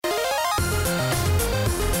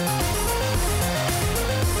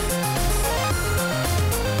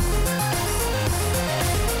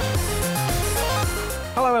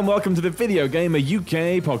welcome to the Video Gamer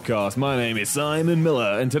UK podcast. My name is Simon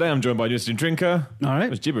Miller, and today I'm joined by Justin Trinker. All right.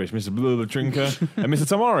 That's gibberish, Mr. Blue Trinker, and Mr.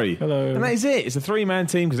 Tamari. Hello. And that is it. It's a three-man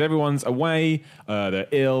team because everyone's away, they're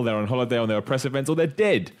ill, they're on holiday, on their press events, or they're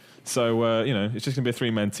dead. So, it's just going to be a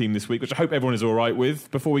three-man team this week, which I hope everyone is all right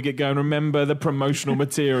with. Before we get going, remember the promotional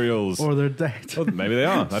materials. Or they're dead. Well, maybe they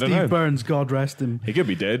are. I don't know. Steve Burns, God rest him. He could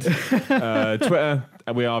be dead. Twitter,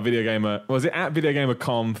 we are Video Gamer. Was it at Video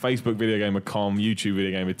Gamer.com, Facebook Video Gamer.com, YouTube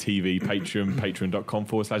Video Gamer TV, Patreon,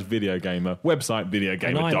 patreon.com/Video Gamer, website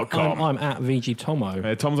videogamer.com. I'm at VG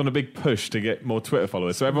Tomo. Tom's on a big push to get more Twitter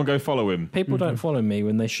followers, so everyone go follow him. People don't follow me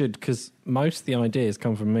when they should because most of the ideas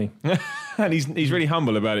come from me. And he's really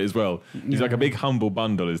humble about it as well. He's like a big humble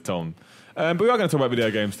bundle, is Tom. But we are going to talk about video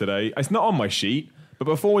games today. It's not on my sheet, but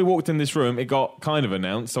before we walked in this room, it got kind of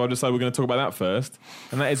announced, so I decided we're going to talk about that first.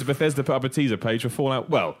 And that is Bethesda put up a teaser page for Fallout.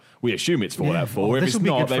 Well, we assume it's Fallout 4. If this it's will be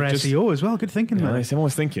not, good for SEO as well. Good thinking, Yeah, man. I'm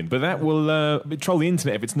always thinking. But that will troll the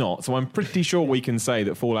internet if it's not. So I'm pretty sure we can say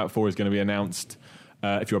that Fallout 4 is going to be announced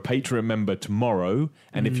if you're a Patreon member tomorrow,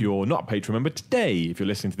 and if you're not a Patreon member today, if you're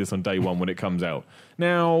listening to this on day one when it comes out.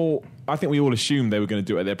 Now, I think we all assumed they were going to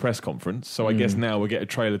do it at their press conference, so I guess now we'll get a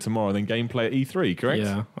trailer tomorrow and then gameplay at E3, correct?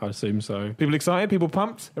 Yeah, I assume so. People excited? People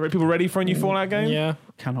pumped? Are people ready for a new Fallout game? Yeah.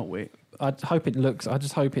 Cannot wait. I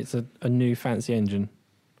just hope it's a new fancy engine.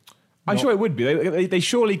 I'm sure it would be. They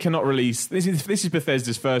surely cannot release... This is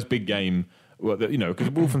Bethesda's first big game. Well, because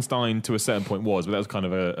Wolfenstein to a certain point was, but that was kind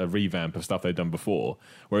of a revamp of stuff they'd done before.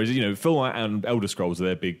 Whereas, Fallout and Elder Scrolls are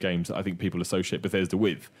their big games that I think people associate Bethesda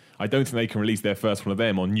with. I don't think they can release their first one of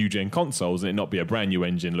them on new-gen consoles and it not be a brand new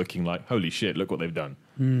engine looking like, holy shit, look what they've done.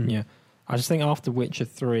 Yeah. I just think after Witcher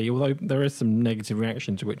 3, although there is some negative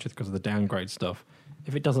reaction to Witcher because of the downgrade stuff,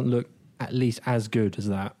 if it doesn't look at least as good as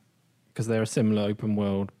that, because they're a similar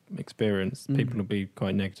open-world experience, people will be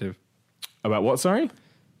quite negative. About what, sorry?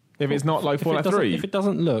 If it's not like Fallout 3? If it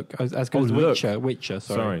doesn't look as good as Witcher,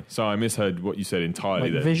 sorry. Sorry, I misheard what you said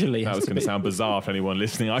entirely there. Visually. That was going to sound bizarre for anyone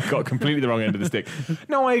listening. I got completely the wrong end of the stick.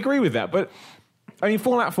 No, I agree with that, but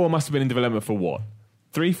Fallout 4 must have been in development for what?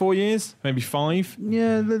 3-4 years? Maybe 5?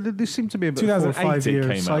 Yeah, there seem to be about 2008 4 or 5 it years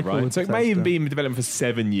came out, right? So it may even be. be in development for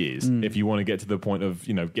 7 years if you want to get to the point of,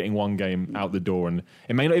 getting one game out the door. And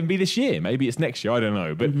it may not even be this year. Maybe it's next year. I don't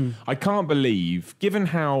know. But I can't believe, given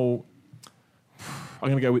how... I'm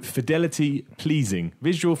going to go with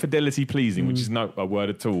visual fidelity pleasing, which is not a word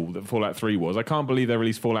at all that Fallout 3 was. I can't believe they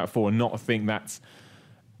released Fallout 4 and not think that's,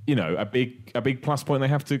 a big plus point they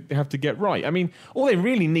have to get right. I mean, all they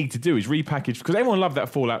really need to do is repackage, because everyone loved that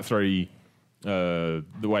Fallout 3 the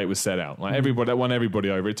way it was set out. Like that won everybody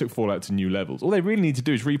over. It took Fallout to new levels. All they really need to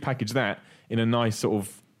do is repackage that in a nice sort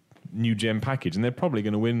of new gen package, and they're probably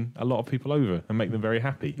going to win a lot of people over and make them very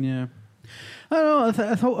happy. Yeah. I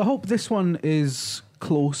don't know. I hope this one is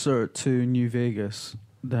closer to New Vegas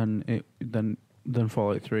than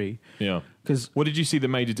Fallout 3. Yeah. Because what did you see the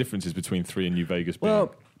major differences between 3 and New Vegas being?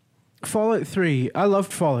 Well, Fallout 3, I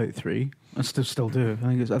loved Fallout 3. I still do.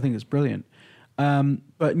 I think it's brilliant.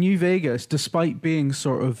 But New Vegas, despite being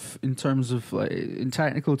sort of, in terms of, in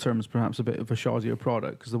technical terms, perhaps a bit of a shoddier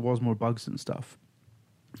product, because there was more bugs and stuff.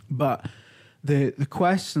 But the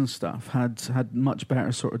quests and stuff had much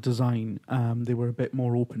better sort of design. They were a bit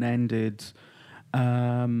more open-ended.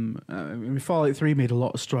 Fallout 3 made a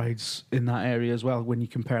lot of strides in that area as well when you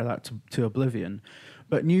compare that to Oblivion.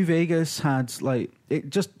 But New Vegas had, it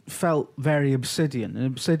just felt very Obsidian. And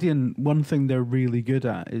Obsidian, one thing they're really good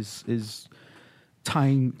at is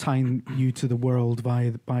tying you to the world by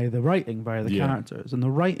the writing, via the characters. And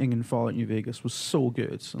the writing in Fallout New Vegas was so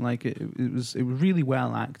good. And it was really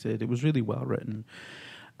well acted. It was really well written.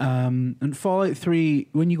 And Fallout 3,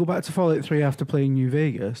 when you go back to Fallout 3 after playing New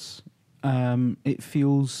Vegas, it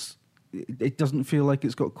doesn't feel like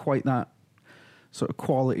it's got quite that sort of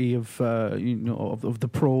quality of of the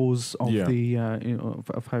prose of the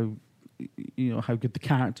of how good the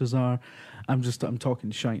characters are. I'm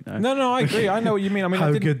talking shite now. No, I agree. I know what you mean. I mean,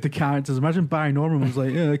 how good the characters. Imagine Barry Norman was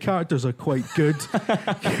like, the characters are quite good,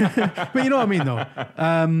 but you know what I mean, though.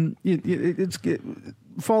 It's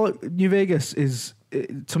Fallout New Vegas is,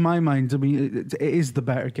 to my mind, it is the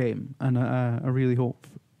better game, and I really hope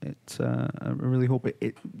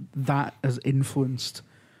that has influenced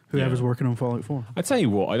whoever's working on Fallout 4. I tell you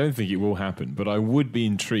what, I don't think it will happen, but I would be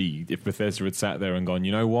intrigued if Bethesda had sat there and gone,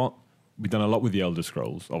 you know what? We've done a lot with the Elder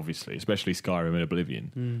Scrolls, obviously, especially Skyrim and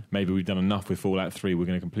Oblivion. Maybe we've done enough with Fallout 3. We're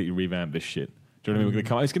going to completely revamp this shit. Do you know what I mean? We're going to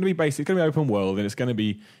come. It's going to be basic. It's going to be open world, and it's going to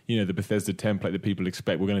be, the Bethesda template that people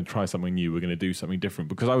expect. We're going to try something new. We're going to do something different.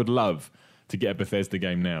 Because I would love to get a Bethesda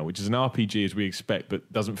game now, which is an RPG as we expect,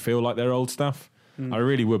 but doesn't feel like their old stuff. I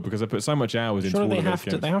really would, because I put so much hours into all Surely of they those have to.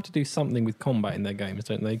 games. They have to do something with combat in their games,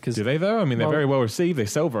 don't they? Do they though? I mean, they're very well received. They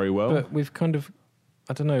sell very well. But we've kind of,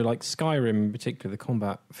 I don't know, like Skyrim in particular, the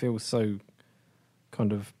combat feels so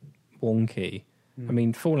kind of wonky. I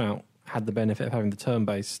mean, Fallout had the benefit of having the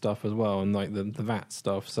turn-based stuff as well, and like the VAT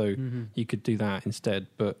stuff, so you could do that instead.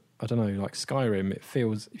 But I don't know, like Skyrim, it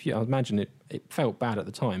feels. I imagine it felt bad at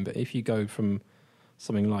the time, but if you go from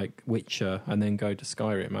something like Witcher and then go to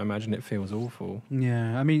Skyrim, I imagine it feels awful.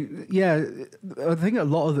 Yeah, I mean, yeah, I think a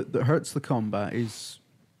lot of it that hurts the combat is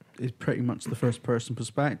pretty much the first person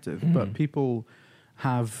perspective. But people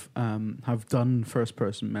have done first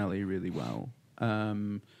person melee really well.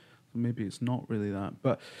 Maybe it's not really that,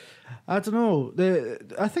 but I don't know.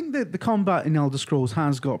 I think that the combat in Elder Scrolls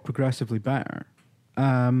has got progressively better.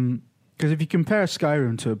 Because if you compare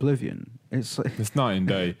Skyrim to Oblivion, it's night and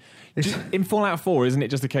day. In Fallout 4, isn't it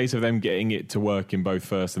just a case of them getting it to work in both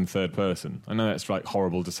first and third person? I know that's like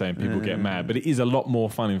horrible to say and people get mad, but it is a lot more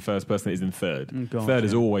fun in first person than it is in third. Third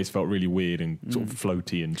has always felt really weird and sort of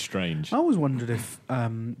floaty and strange. I always wondered if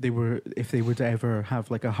they would ever have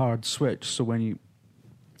like a hard switch. So when you,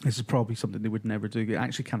 this is probably something they would never do. It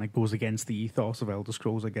actually kind of goes against the ethos of Elder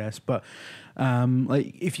Scrolls, I guess. But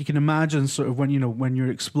like, if you can imagine, sort of when you're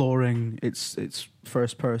exploring, it's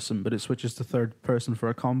first person, but it switches to third person for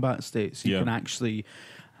a combat state. So you can actually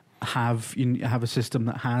have a system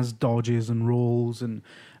that has dodges and rolls and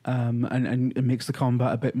it makes the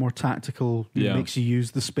combat a bit more tactical. It makes you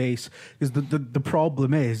use the space, because the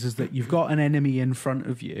problem is that you've got an enemy in front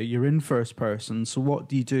of you. You're in first person, so what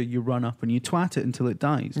do? You run up and you twat it until it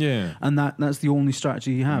dies. Yeah, and that's the only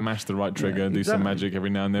strategy you have. Mash the right trigger, do some magic every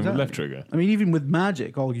now and then with left trigger. I mean, even with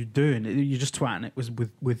magic, all you're doing, you're just twatting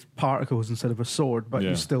it with particles instead of a sword, but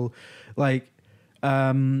you're still like.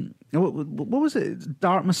 What was it?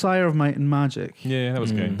 Dark Messiah of Might and Magic. Yeah, that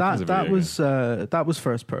was good. That was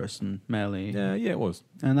first person melee. Yeah, it was.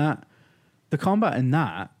 And the combat in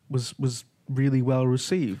that was really well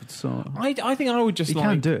received. So I think I would just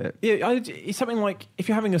can't do it. Yeah, it's something like if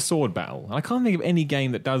you're having a sword battle. And I can't think of any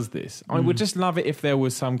game that does this. I would just love it if there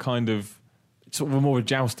was some kind of sort of a more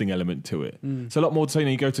jousting element to it. So a lot more, so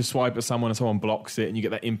you go to swipe at someone and someone blocks it and you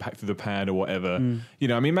get that impact of the pad or whatever.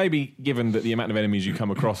 I mean, maybe given that the amount of enemies you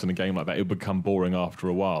come across in a game like that, it would become boring after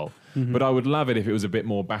a while. But I would love it if it was a bit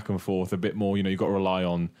more back and forth, a bit more, you've got to rely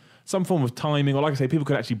on some form of timing, or like I say, people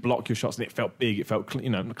could actually block your shots and it felt big, it felt,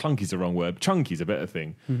 clunky's the wrong word, chunky's a better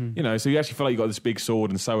thing. So you actually feel like you've got this big sword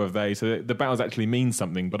and so have they, so the battles actually mean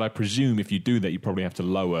something. But I presume if you do that, you probably have to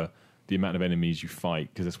lower the amount of enemies you fight,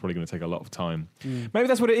 because it's probably going to take a lot of time. Maybe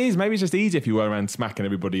that's what it is. Maybe it's just easier if you go around smacking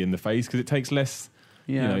everybody in the face, because it takes less.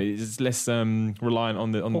 It's less reliant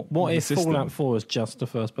on the What if system. Fallout 4 is just a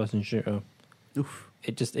first-person shooter? Oof.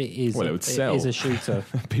 It is. Well, it would sell. It is a shooter.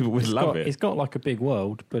 People would love it. It's got like a big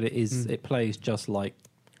world, but it plays just like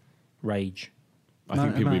Rage. I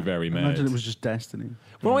think people would be very mad. Imagine it was just Destiny.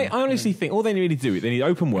 Well, I honestly think all they really do is they need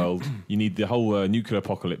open world. You need the whole nuclear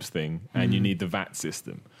apocalypse thing, and you need the VAT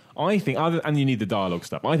system. I think and you need the dialogue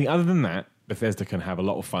stuff. I think other than that, Bethesda can have a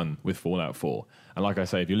lot of fun with Fallout 4. And like I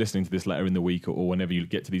say, if you're listening to this later in the week or whenever you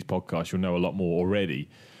get to these podcasts, you'll know a lot more already.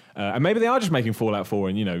 And maybe they are just making Fallout 4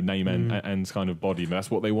 and name and kind of body.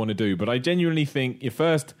 That's what they want to do. But I genuinely think your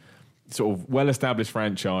first sort of well-established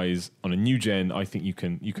franchise on a new gen, I think you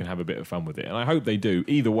can have a bit of fun with it. And I hope they do.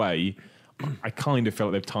 Either way, I kind of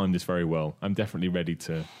felt they've timed this very well. I'm definitely ready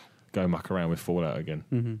to go muck around with Fallout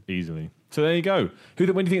again easily. So there you go. When do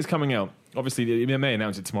you think it's coming out? Obviously, they may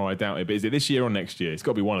announce it tomorrow. I doubt it. But is it this year or next year? It's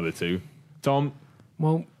got to be one of the two. Tom?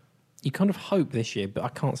 Well, you kind of hope this year, but I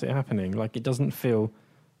can't see it happening. Like, it doesn't feel...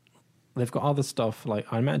 They've got other stuff. Like,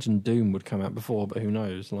 I imagine Doom would come out before, but who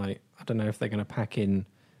knows? Like, I don't know if they're going to pack in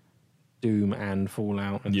Doom and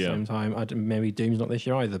Fallout at the same time. Maybe Doom's not this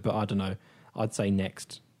year either, but I don't know. I'd say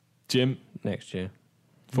next. Jim? Next year.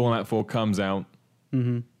 Fallout 4 comes out.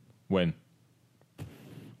 When?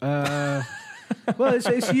 Well,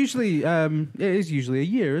 it's usually it is usually a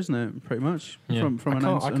year, isn't it? Pretty much. Yeah. From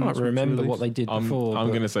I can't remember what they did before. I'm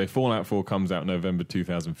going to say Fallout 4 comes out November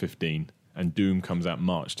 2015, and Doom comes out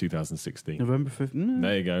March 2016. November 15th.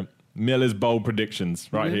 There you go. Miller's bold predictions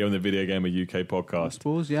here on the Video Gamer UK podcast. I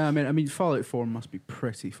suppose, yeah. I mean, Fallout 4 must be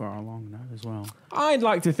pretty far along now as well. I'd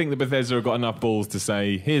like to think that Bethesda have got enough balls to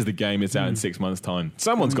say, "Here's the game. It's out in 6 months' time."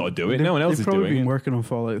 Someone's got to do it. No one else is doing it. They've probably been working on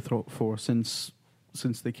Fallout 4 since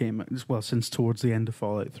they came, since towards the end of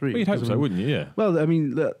Fallout 3. Well, you'd hope so, wouldn't you? Yeah. Well, I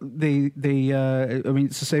mean,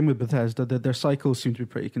 it's the same with Bethesda. Their cycles seem to be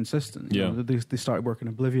pretty consistent. Yeah. They started working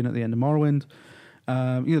Oblivion at the end of Morrowind.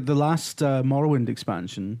 The last Morrowind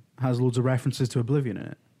expansion has loads of references to Oblivion in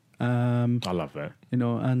it. I love that. You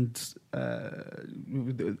know, and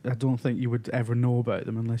I don't think you would ever know about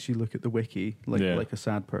them unless you look at the wiki, like a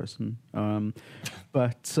sad person.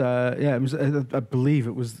 But it was. I believe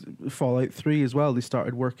it was Fallout 3 as well. They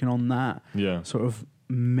started working on that. Yeah. Sort of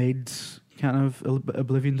mid kind of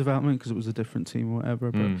Oblivion development because it was a different team or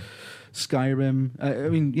whatever. But Skyrim. I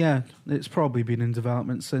mean, yeah, it's probably been in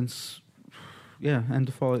development since. Yeah, end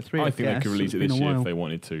of Fallout 3. I think they could release it this year if they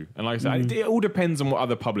wanted to. And like I said, it all depends on what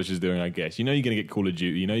other publishers are doing, I guess. You know you're going to get Call of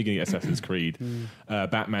Duty, you know you're going to get Assassin's Creed.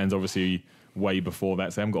 Batman's obviously way before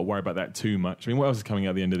that, so I haven't got to worry about that too much. I mean, what else is coming out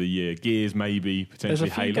at the end of the year? Gears, maybe, potentially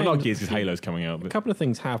Halo. Not Gears, because Halo's coming out. A couple of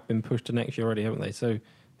things have been pushed to next year already, haven't they? So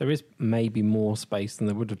there is maybe more space than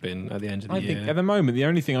there would have been at the end of the year. I think at the moment, the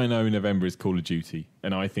only thing I know in November is Call of Duty,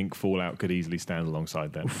 and I think Fallout could easily stand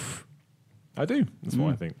alongside that. I do. That's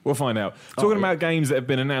what I think. We'll find out. Talking about games that have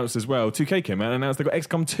been announced as well, 2K came out and announced they've got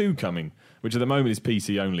XCOM 2 coming, which at the moment is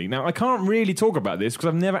PC only. Now, I can't really talk about this because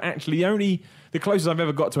I've never actually, the closest I've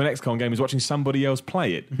ever got to an XCOM game is watching somebody else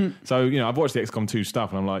play it. So, I've watched the XCOM 2 stuff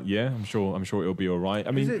and I'm like, yeah, I'm sure it'll be all right.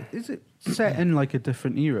 I mean, is it set in like a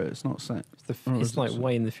different era? It's not set. It's like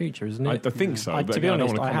way in the future, isn't it? I think so. But to be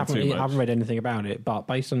honest, I haven't read anything about it, but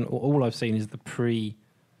based on all I've seen is the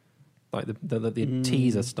the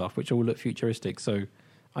teaser stuff, which all look futuristic. So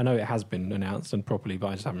I know it has been announced and properly, but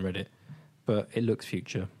I just haven't read it. But it looks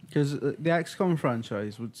future. Because the XCOM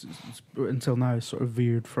franchise, was until now, sort of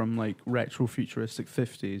veered from like retro futuristic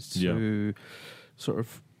 50s to sort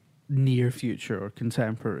of near future or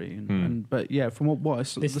contemporary. But yeah, from what I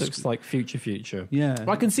saw, this looks like future. Yeah, well,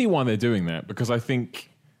 I can see why they're doing that because I think.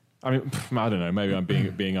 I mean, I don't know. Maybe I'm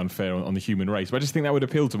being unfair on the human race, but I just think that would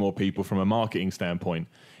appeal to more people from a marketing standpoint.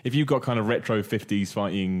 If you've got kind of retro 50s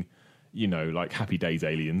fighting, like Happy Days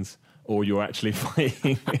aliens, or you're actually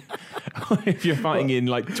fighting, if you're fighting in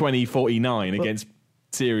like 2049 against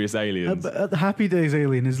serious aliens. The Happy Days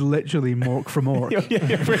alien is literally Mork from Ork.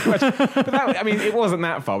 yeah, pretty much. But it wasn't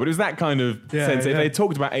that far, but it was that kind of sense. If they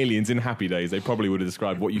talked about aliens in Happy Days, they probably would have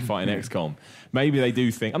described what you fight in XCOM. Maybe they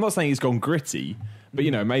do think. I'm not saying it's gone gritty. But,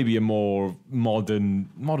 maybe a more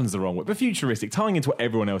modern's the wrong word, but futuristic, tying into what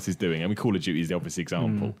everyone else is doing. I mean, Call of Duty is the obvious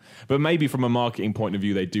example. But maybe from a marketing point of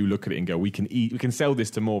view, they do look at it and go, we can sell this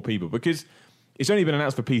to more people. Because it's only been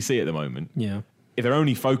announced for PC at the moment. Yeah. If they're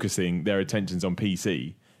only focusing their attentions on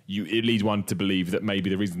PC, it leads one to believe that maybe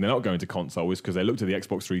the reason they're not going to console is because they looked at the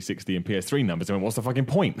Xbox 360 and PS3 numbers and went, what's the fucking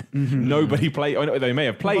point? Nobody played, they may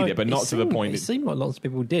have played it, but not to the point. It seemed like lots of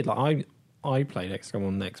people did. Like I played XCOM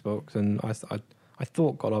on the Xbox and I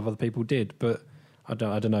thought a lot of other people did, but I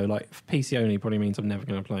don't know. Like PC only probably means I'm never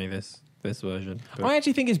going to play this version. But I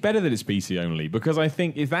actually think it's better that it's PC only because I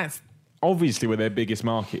think if that's obviously where their biggest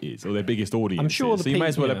market is or their biggest audience, I'm sure is, so you may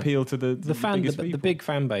as well appeal to the big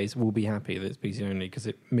fan base will be happy that it's PC only because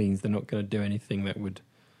it means they're not going to do anything that would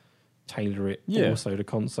tailor it also to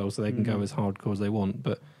console, so they can go as hardcore as they want.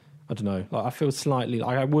 But I don't know. Like I feel slightly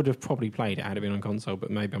like I would have probably played it had it been on console, but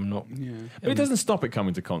maybe I'm not. Yeah. But it doesn't stop it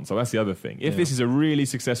coming to console. That's the other thing. If this is a really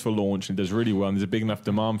successful launch and does really well, and there's a big enough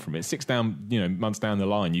demand from it, months down the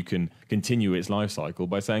line, you can continue its life cycle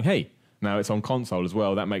by saying, "Hey, now it's on console as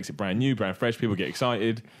well." That makes it brand new, brand fresh. People get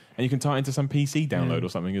excited, and you can tie it into some PC download or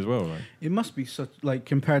something as well. Right? It must be such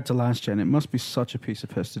compared to last gen, it must be such a piece of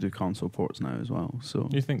piss to do console ports now as well. So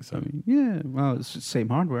you think so? I mean, yeah. Well, it's the same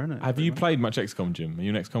hardware, isn't it? Have you played much XCOM, Jim? Are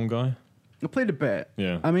you an XCOM guy? I played a bit.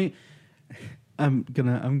 Yeah. I mean, I'm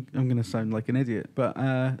gonna sound like an idiot, but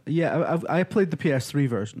I played the PS3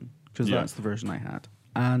 version because that's the version I had,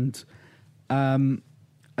 and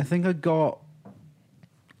I think I got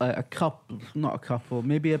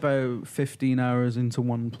maybe about 15 hours into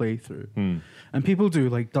one playthrough. And people do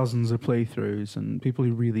like dozens of playthroughs, and people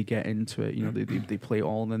who really get into it, they play it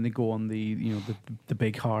all, and then they go on the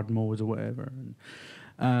big hard mode or whatever.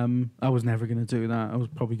 And I was never going to do that. I was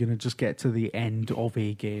probably going to just get to the end of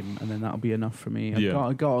a game, and then that'll be enough for me.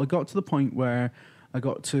 I got to the point where I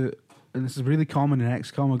got to, and this is really common in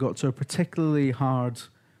XCOM, I got to a particularly hard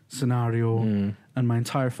scenario, and my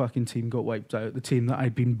entire fucking team got wiped out. The team that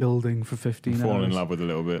I'd been building for 15 hours. Fallen in love with a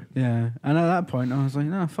little bit. Yeah, and at that point I was like,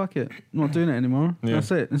 no, fuck it, I'm not doing it anymore.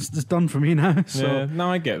 That's it. It's done for me now. So,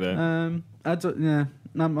 no, I get that.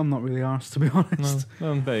 I'm not really arsed, to be honest.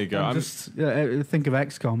 No, there you go. I think of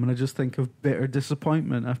XCOM and I just think of bitter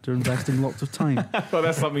disappointment after investing lots of time. Well,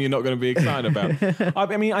 that's something you're not going to be excited about.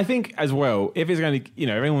 I mean, I think as well, if it's going to,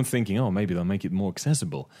 everyone's thinking, oh, maybe they'll make it more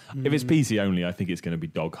accessible. If it's PC only, I think it's going to be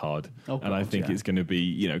dog hard. And I think it's going to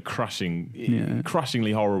be,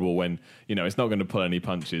 crushingly horrible when, it's not going to pull any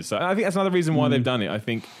punches. So I think that's another reason why they've done it. I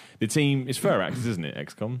think the team is Firaxis, isn't it,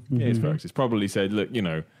 XCOM? Yeah, it's Firaxis. Probably said, look,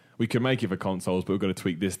 we could make it for consoles, but we've got to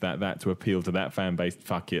tweak this, that to appeal to that fan base.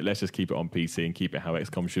 Fuck it, let's just keep it on PC and keep it how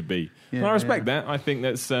XCOM should be. And I respect that. I think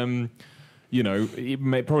that's, it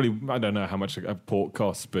may probably, I don't know how much a port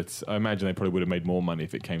costs, but I imagine they probably would have made more money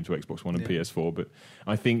if it came to Xbox One and PS4. But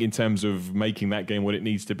I think in terms of making that game what it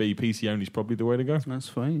needs to be, PC only is probably the way to go. That's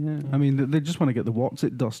fine, yeah. I mean, they just want to get the What's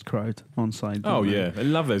It Dust crowd on side. Oh, yeah. They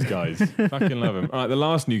love those guys. Fucking love them. All right, the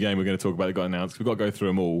last new game we're going to talk about that got announced, we've got to go through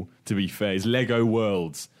them all, to be fair, is Lego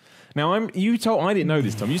Worlds. Now, I didn't know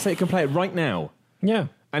this, Tom. You say you can play it right now. Yeah.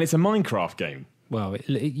 And it's a Minecraft game. Well,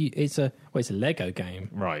 it's a Lego game,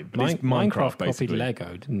 right? But it's Minecraft basically. Copied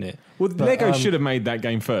Lego, didn't it? Well, but, Lego should have made that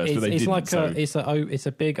game first, but they didn't. It's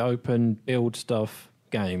a big open build stuff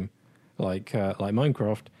game, like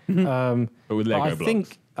Minecraft. But with Lego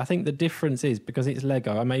blocks. I think the difference is because it's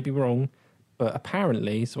Lego. I may be wrong, but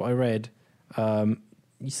apparently, so I read. You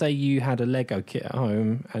say you had a Lego kit at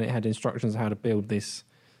home and it had instructions on how to build this.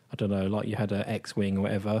 I don't know, like you had an X-wing or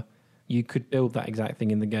whatever. You could build that exact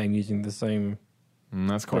thing in the game using the same.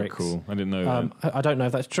 That's quite bricks. Cool. I didn't know that. I don't know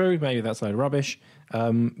if that's true. Maybe that's a load of rubbish.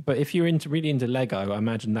 But if you're really into Lego, I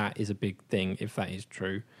imagine that is a big thing. If that is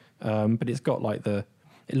true, but it's got like it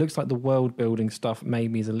looks like the world building stuff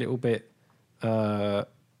maybe is a little bit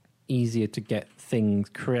easier to get things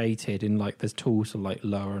created in. Like there's tools to like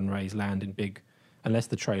lower and raise land in big, unless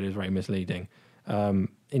the trailer is very misleading.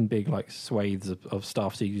 In big like swathes of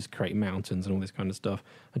stuff, so you just create mountains and all this kind of stuff.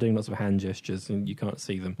 I'm doing lots of hand gestures and you can't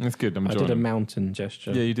see them. That's good. I did a mountain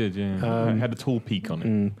gesture. Yeah, you did. Yeah, it had a tall peak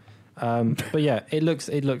on it. But yeah, it looks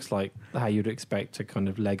like how you'd expect a kind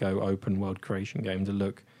of Lego open world creation game to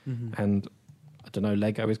look. And I don't know,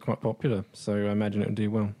 Lego is quite popular, so I imagine it would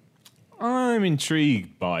do well. I'm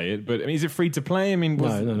intrigued by it, but I mean, is it free to play? I mean,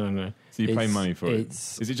 no. So you pay money for it?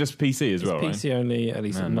 Is it just PC as well? It's PC only, at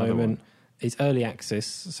least at the moment. One. It's early access,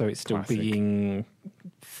 so it's still being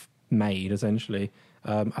made, essentially.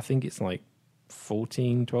 I think it's like £12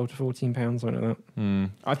 to £14, something like that.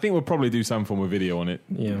 I think we'll probably do some form of video on it,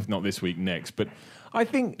 if not this week, next. But I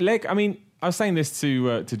think, I was saying this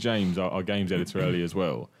to James, our games editor, earlier as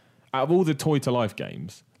well. Out of all the toy-to-life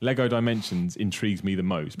games, Lego Dimensions intrigues me the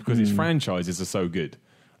most because its franchises are so good.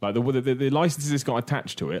 Like the licenses it's got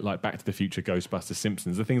attached to it, like Back to the Future, Ghostbusters,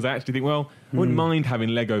 Simpsons, the things I actually think, I wouldn't mind having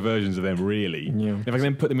Lego versions of them, really. Yeah. If I can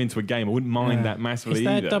then put them into a game, I wouldn't mind that massively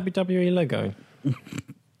either. Is there WWE Lego?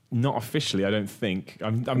 Not officially, I don't think.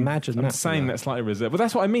 I'm saying that slightly reserved. But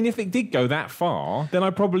that's what I mean. If it did go that far, then I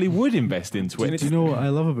probably would invest into it. Do you know what I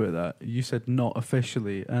love about that? You said not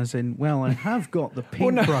officially, as in, well, I have got the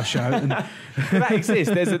paintbrush out. And that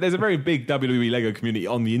exists. There's a very big WWE Lego community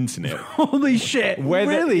on the internet. Holy shit!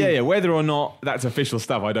 Really? Yeah. Whether or not that's official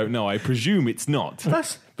stuff, I don't know. I presume it's not.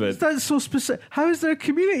 That's so specific. How is there a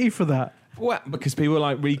community for that? Well, because people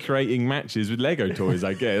like recreating matches with Lego toys,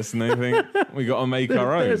 I guess, and they think we got to make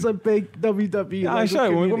our own. There's a big WWE. I'll show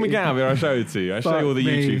you when we get out of here. I'll show it to you. I'll show you all the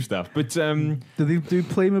YouTube stuff. But do they do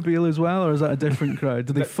Playmobil as well, or is that a different crowd?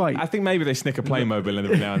 Do they fight? I think maybe they snick a Playmobil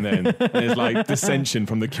every now and then. There's like dissension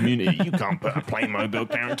from the community. You can't put a Playmobil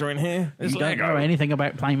character in here. It's Lego. Don't know anything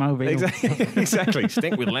about Playmobil. Exactly.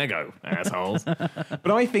 Stick with Lego, assholes. But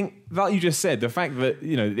I think, like you just said, the fact that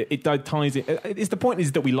it ties in. It's the point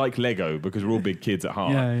is that we like Lego because we're all big kids at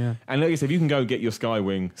heart. Yeah. And like I said, if you can go and get your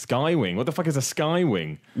Skywing. What the fuck is a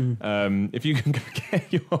Skywing? If you can go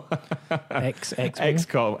get your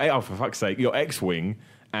XCOM, oh for fuck's sake, your X-wing,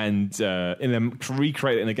 and then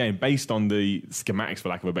recreate it in a game based on the schematics, for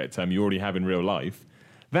lack of a better term, you already have in real life.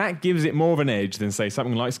 That gives it more of an edge than say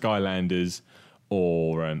something like Skylanders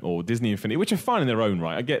or Disney Infinity, which are fine in their own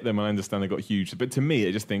right. I get them, I understand they've got huge, but to me,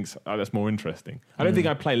 it just thinks, that's more interesting. I don't think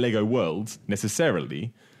I play Lego Worlds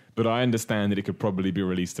necessarily, but I understand that it could probably be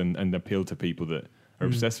released and appeal to people that are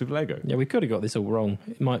obsessed with Lego. Yeah, we could have got this all wrong.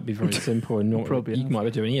 It might be very simple and not you might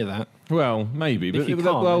be doing any of that. Well, maybe. If you can't,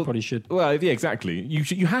 you probably should. Well, yeah, exactly.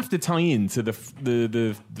 You have to tie into the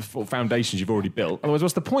foundations you've already built. Otherwise,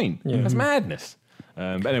 what's the point? Yeah. That's madness.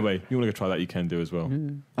 But anyway, you want to go try that, you can do as well.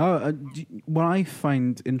 Yeah. What I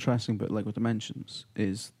find interesting about Lego Dimensions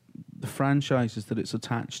is the franchises that it's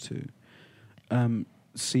attached to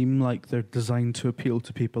seem like they're designed to appeal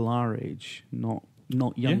to people our age, not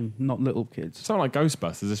young, not little kids. Something like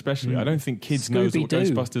Ghostbusters, especially. I don't think kids know what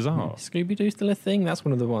Ghostbusters are. Scooby-Doo's still a thing? That's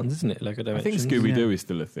one of the ones, isn't it? Lego Dimensions. I think Scooby-Doo is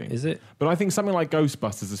still a thing. Is it? But I think something like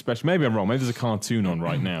Ghostbusters, especially, maybe I'm wrong, maybe there's a cartoon on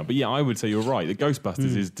right now, but yeah, I would say you're right. The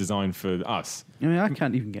Ghostbusters is designed for us. I mean, I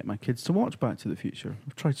can't even get my kids to watch Back to the Future.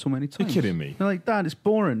 I've tried so many times. You're kidding me. They're like, Dad, it's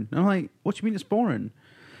boring. And I'm like, what do you mean it's boring?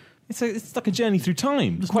 It's like a journey through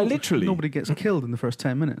time, quite literally. Nobody gets killed in the first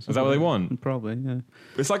 10 minutes. Is that what they want? Probably, yeah.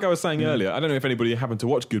 It's like I was saying earlier. I don't know if anybody happened to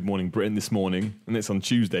watch Good Morning Britain this morning, and it's on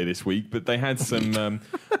Tuesday this week, but they had some...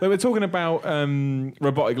 they were talking about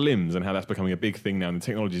robotic limbs and how that's becoming a big thing now, and the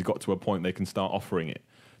technology's got to a point they can start offering it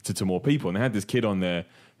to more people. And they had this kid on there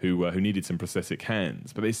who needed some prosthetic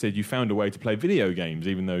hands, but they said you found a way to play video games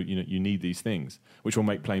even though you need these things, which will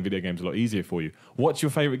make playing video games a lot easier for you. What's your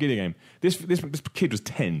favourite video game? This kid was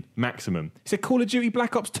 10 maximum. He said Call of Duty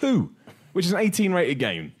Black Ops 2, which is an 18 rated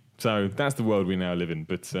game. So that's the world we now live in.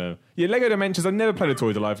 But Lego Dimensions, I've never played a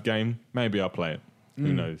Toy to Life game. Maybe I'll play it.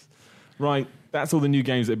 Who knows? Right, that's all the new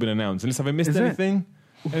games that have been announced. Unless I've missed anything.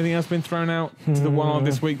 Anything else been thrown out to the wild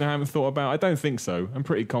this week that I haven't thought about? I don't think so. I'm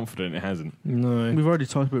pretty confident it hasn't. No. We've already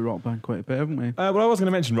talked about Rock Band quite a bit, haven't we? Well, I was going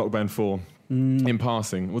to mention Rock Band 4 in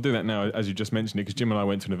passing. We'll do that now, as you just mentioned it, because Jim and I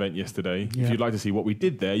went to an event yesterday. Yeah. If you'd like to see what we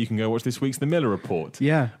did there, you can go watch this week's The Miller Report.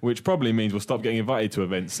 Yeah. Which probably means we'll stop getting invited to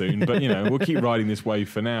events soon. But, we'll keep riding this wave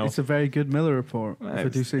for now. It's a very good Miller Report, if I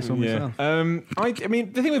do say so myself. I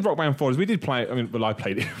mean, the thing with Rock Band 4 is we did play it. I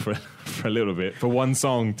played it for a little bit, for one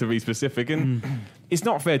song to be specific. And it's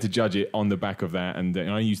not fair to judge it on the back of that. And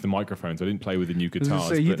I used the microphone, so I didn't play with the new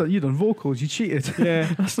guitars. You done vocals, you cheated.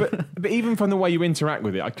 Yeah, but even from the way you interact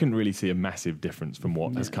with it, I couldn't really see a massive difference from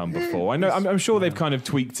what has come before. I know, I'm sure they've kind of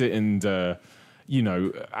tweaked it and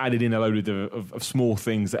added in a load of small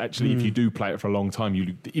things that actually, if you do play it for a long time,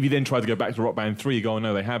 if you then try to go back to Rock Band 3, you go, oh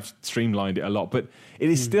no, they have streamlined it a lot. But it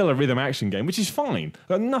is still a rhythm action game, which is fine.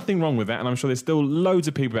 There's nothing wrong with that, and I'm sure there's still loads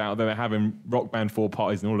of people out there that are having Rock Band 4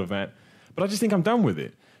 parties and all of that. But I just think I'm done with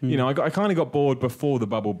it. I kind of got bored before the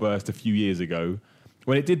bubble burst a few years ago.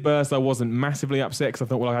 When it did burst, I wasn't massively upset because I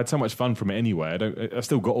thought, well, I had so much fun from it anyway. I've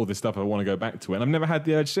still got all this stuff I want to go back to it, and I've never had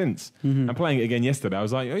the urge since. And playing it again yesterday, I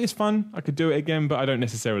was like, oh, it's fun. I could do it again, but I don't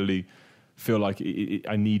necessarily feel like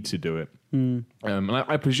I need to do it. And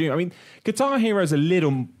I presume, Guitar Hero is a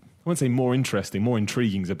little, I wouldn't say more interesting, more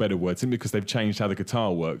intriguing is a better word, simply because they've changed how the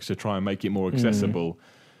guitar works to try and make it more accessible.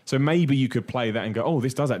 So maybe you could play that and go, oh,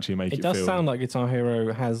 this does actually make it feel... It does sound like Guitar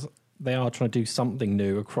Hero they are trying to do something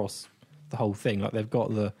new across the whole thing. Like they've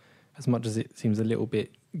got as much as it seems a little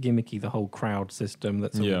bit gimmicky, the whole crowd system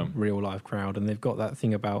that's a real life crowd, and they've got that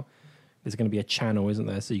thing about there's going to be a channel, isn't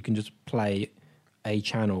there? So you can just play a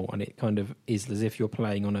channel, and it kind of is as if you're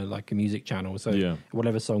playing on a music channel. So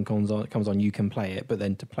whatever song comes on, you can play it. But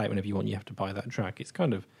then to play it whenever you want, you have to buy that track. It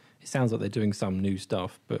sounds like they're doing some new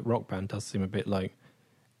stuff, but Rock Band does seem a bit like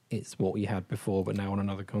it's what you had before, but now on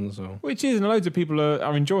another console. Which is, and loads of people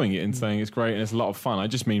are enjoying it and saying it's great and it's a lot of fun. I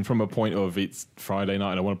just mean from a point of it's Friday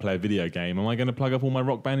night and I want to play a video game. Am I going to plug up all my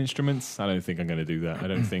Rock Band instruments? I don't think I'm going to do that. I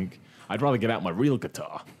don't think... I'd rather get out my real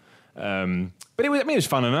guitar. But it was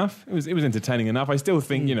fun enough. It was entertaining enough. I still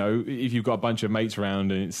think, if you've got a bunch of mates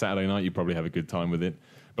around and it's Saturday night, you probably have a good time with it.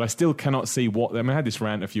 But I still cannot see I had this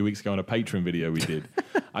rant a few weeks ago on a Patreon video we did.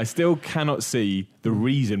 I still cannot see the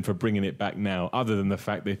reason for bringing it back now, other than the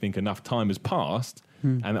fact they think enough time has passed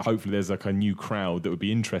and that hopefully there's like a new crowd that would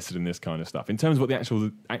be interested in this kind of stuff. In terms of what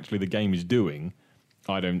the game is doing,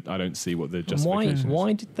 I don't see what the justification is.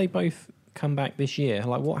 Why did they both come back this year?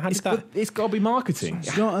 Like, what? How did that? It's got to be marketing.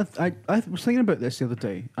 I was thinking about this the other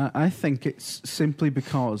day. I think it's simply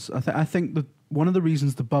because I think that one of the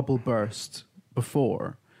reasons the bubble burst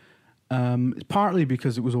before, partly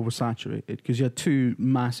because it was oversaturated, because you had two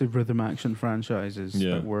massive rhythm action franchises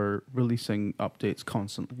that were releasing updates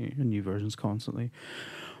constantly and new versions constantly.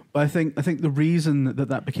 But I think the reason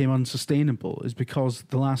that became unsustainable is because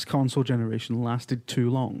the last console generation lasted too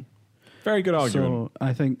long. Very good argument. So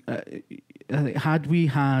I think had we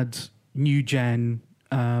had new gen,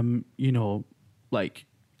 like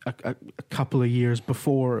a couple of years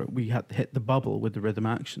before we had hit the bubble with the rhythm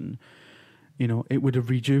action, it would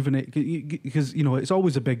have rejuvenated, because it's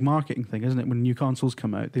always a big marketing thing, isn't it? When new consoles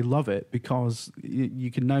come out, they love it because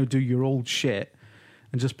you can now do your old shit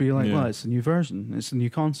and just be like, well, it's a new version, it's a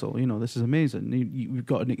new console, this is amazing. You've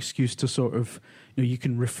got an excuse to sort of, you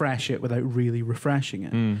can refresh it without really refreshing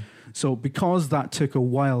it. So because that took a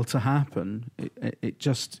while to happen,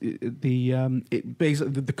 basically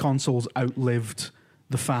the consoles outlived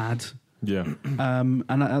the fad. Yeah. And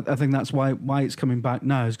I think that's why it's coming back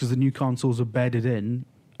now, is because the new consoles are bedded in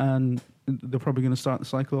and they're probably going to start the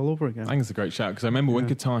cycle all over again. I think it's a great shout, because I remember when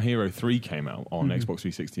Guitar Hero 3 came out on Xbox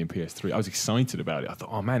 360 and PS3, I was excited about it. I thought,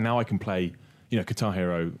 oh man, now I can play Guitar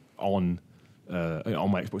Hero on my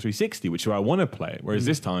Xbox 360, which is where I want to play it. Whereas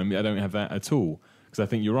this time, I don't have that at all. Because I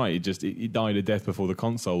think you're right, it died a death before the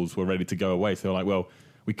consoles were ready to go away. So they're like, well,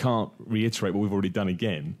 we can't reiterate what we've already done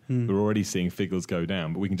again. We're already seeing figures go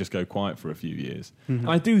down, but we can just go quiet for a few years. And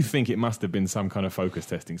I do think it must have been some kind of focus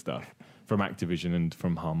testing stuff from Activision and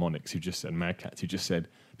from Harmonix, who just said, Mad Catz, who just said,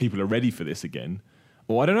 people are ready for this again.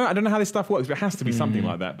 Or I don't know how this stuff works, but it has to be something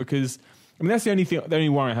like that, because I mean, that's the only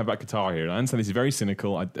worry I have about Qatar here. And I understand this is very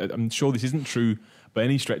cynical. I'm sure this isn't true by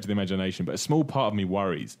any stretch of the imagination, but a small part of me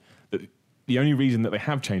worries that the only reason that they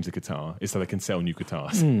have changed the Qatar is so they can sell new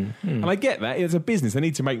Qatars. And I get that. It's a business. They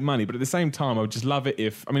need to make money. But at the same time, I would just love it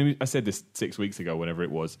if... I mean, I said this 6 weeks ago, whenever it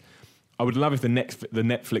was. I would love if the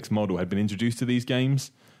Netflix model had been introduced to these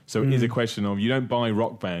games. So it is a question of, you don't buy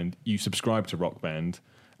Rock Band, you subscribe to Rock Band,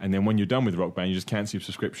 and then when you're done with Rock Band, you just cancel your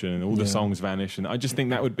subscription and all the songs vanish. And I just think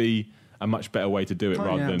that would be a much better way to do it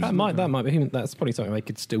rather than... That might be... That's probably something they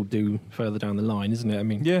could still do further down the line, isn't it? I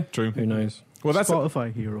mean... Yeah, true. Who knows? Well, that's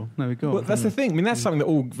Spotify Hero. There we go. Well, that's the thing. I mean, that's something that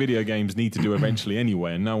all video games need to do eventually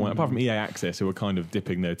anyway. And no one, apart from EA Access, who are kind of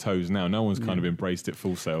dipping their toes now, no one's kind of embraced it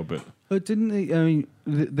full sail. But didn't they? I mean,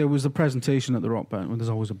 there was a presentation at the Rock Band. Well, there's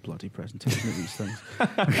always a bloody presentation at these things.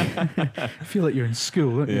 I feel like you're in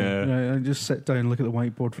school, don't you? Yeah. I just sit down and look at the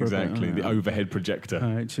whiteboard for a bit. Exactly, the overhead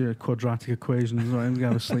projector. It's your quadratic equations. Right, I'm going to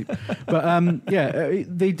have a sleep. But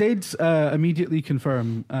they did immediately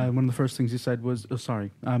confirm. One of the first things he said was,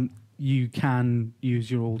 you can use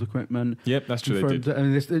your old equipment. Yep, that's true. They did.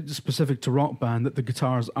 And it's specific to Rock Band that the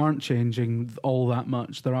guitars aren't changing all that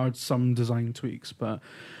much. There are some design tweaks, but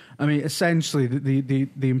I mean, essentially,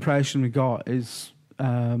 the impression we got is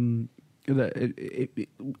that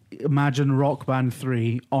imagine Rock Band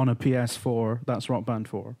 3 on a PS4. That's Rock Band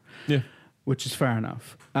 4. Yeah, which is fair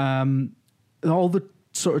enough. All the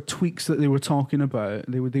sort of tweaks that they were talking about,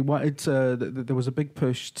 they wanted there was a big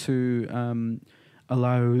push to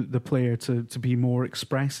allow the player to be more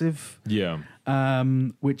expressive. Yeah.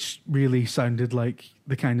 Which really sounded like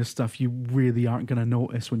the kind of stuff you really aren't going to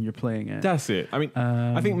notice when you're playing it. That's it. I mean,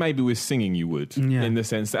 I think maybe with singing you would, in the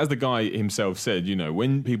sense that, as the guy himself said, you know,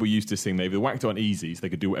 when people used to sing, they either whacked it on easy so they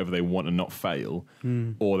could do whatever they want and not fail,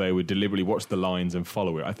 or they would deliberately watch the lines and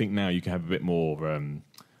follow it. I think now you can have a bit more,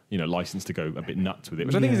 license to go a bit nuts with it,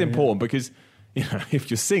 which I think is important because, you know, if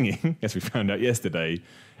you're singing, as we found out yesterday,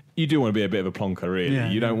 you do want to be a bit of a plonker, really.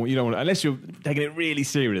 You don't want, unless you're taking it really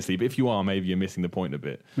seriously. But if you are, maybe you're missing the point a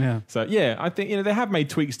bit. Yeah. So I think they have made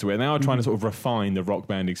tweaks to it. And they are trying to sort of refine the Rock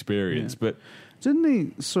Band experience. But didn't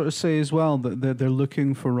they sort of say as well that they're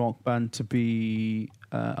looking for Rock Band to be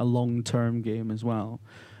a long-term game as well?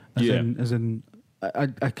 As in,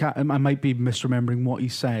 I might be misremembering what he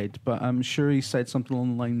said, but I'm sure he said something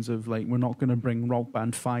along the lines of like, we're not going to bring Rock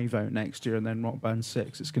Band 5 out next year and then Rock Band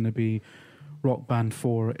 6. It's going to be Rock Band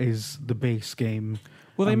 4 is the base game.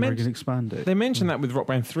 Well, we're going to expand it. They mentioned that with Rock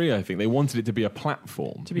Band 3, I think. They wanted it to be a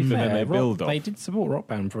platform. To be fair, they did support Rock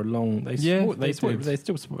Band for a long... They're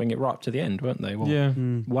still supporting it right up to the end, weren't they? Well,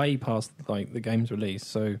 way past the game's release.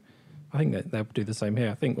 So I think that they'll do the same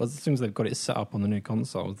here. I think as soon as they've got it set up on the new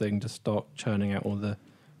console, they can just start churning out all the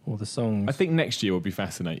songs. I think next year will be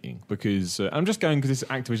fascinating because I'm just going because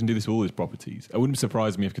Activision do this with all its properties. It wouldn't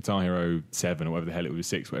surprise me if Guitar Hero 7 or whatever the hell it would be,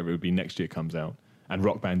 6, whatever it would be next year comes out, and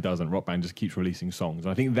Rock Band doesn't. Rock Band just keeps releasing songs.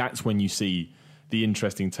 And I think that's when you see the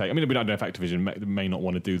interesting take. I mean, I don't know if Activision may not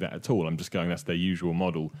want to do that at all. I'm just going, that's their usual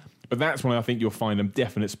model. But that's when I think you'll find a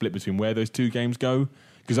definite split between where those two games go.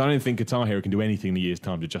 Because I don't think Guitar Hero can do anything in a year's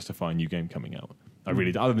time to justify a new game coming out. I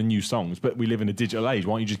really, other than new songs. But we live in a digital age.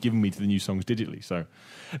 Why aren't you just giving me to the new songs digitally? So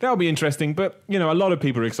that'll be interesting. But, a lot of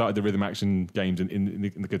people are excited the rhythm action games in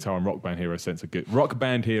the Guitar and Rock Band Hero sense are good. Rock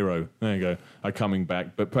Band Hero, there you go, are coming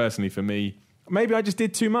back. But personally, for me, maybe I just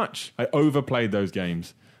did too much. I overplayed those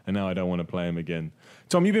games. And now I don't want to play them again.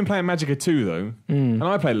 Tom, you've been playing Magicka 2, though. And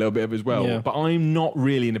I played a little bit of it as well. Yeah. But I'm not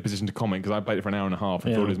really in a position to comment because I played it for an hour and a half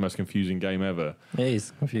and thought it was the most confusing game ever. It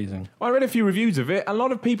is confusing. I read a few reviews of it. A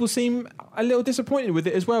lot of people seem a little disappointed with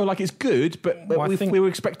it as well. Like, it's good, but we were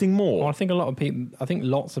expecting more. Well, I think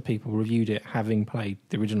lots of people reviewed it having played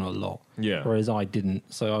the original a lot. Yeah. Whereas I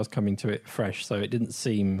didn't. So I was coming to it fresh. So it didn't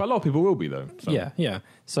seem... But a lot of people will be, though. So. Yeah.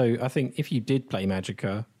 So I think if you did play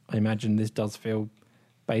Magicka, I imagine this does feel,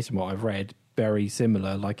 based on what I've read, very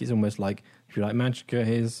similar. Like, it's almost like, if you like Magicka,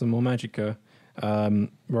 here's some more Magicka.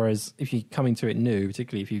 Whereas if you're coming to it new,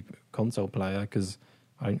 particularly if you're a console player, because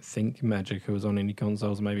I don't think Magicka was on any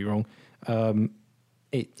consoles, I may be wrong,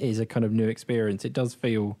 it is a kind of new experience. It does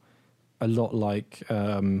feel a lot like,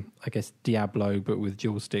 I guess, Diablo, but with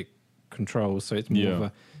dual stick controls. So it's more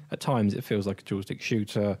of at times it feels like a dual stick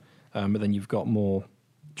shooter, but then you've got more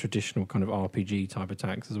traditional kind of RPG type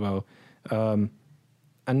attacks as well.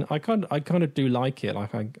 And I kind of do like it.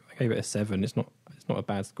 Like, I gave it a 7. It's not a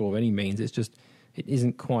bad score by any means. It's just, it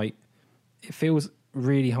isn't quite. It feels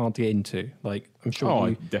really hard to get into. Like, I'm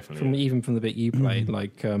sure definitely, even from the bit you played,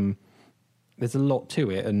 like, there's a lot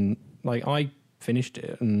to it, and like I finished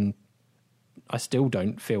it, and I still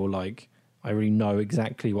don't feel like I really know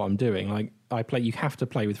exactly what I'm doing. Like, you have to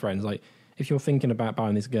play with friends. Like, if you're thinking about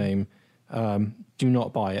buying this game, do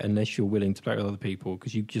not buy it unless you're willing to play with other people,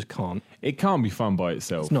 because you just can't. It can't be fun by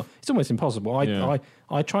itself. It's not. It's almost impossible.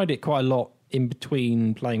 I tried it quite a lot in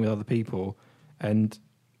between playing with other people, and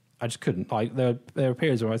I just couldn't. Like, there are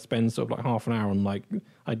periods where I spend sort of like half an hour on, like,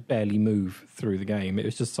 I'd barely move through the game. It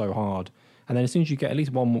was just so hard. And then as soon as you get at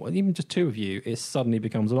least one more, even just two of you, it suddenly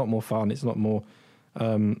becomes a lot more fun. It's a lot more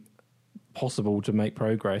possible to make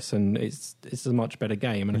progress, and it's a much better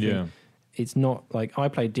game. And I think it's not like I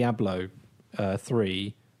played Diablo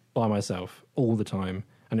 3 by myself all the time,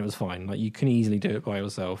 and it was fine. Like, you can easily do it by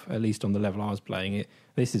yourself, at least on the level I was playing it.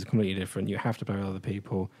 This is completely different. You have to play with other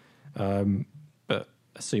people. But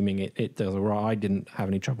assuming it does all right, I didn't have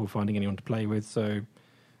any trouble finding anyone to play with, so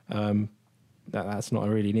that's not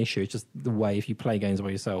really an issue. It's just the way, if you play games by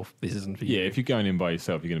yourself, this isn't for you. Yeah, if you're going in by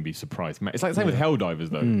yourself, you're going to be surprised. It's like the same with Helldivers,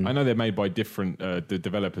 though. I know they're made by different the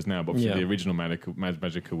developers now, but obviously the original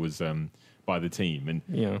Magica was by the team, and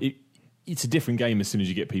it's a different game as soon as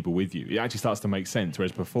you get people with you. It actually starts to make sense,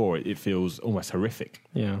 whereas before it feels almost horrific.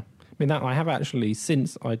 Yeah. I mean, I have actually,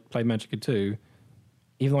 since I played Magica 2,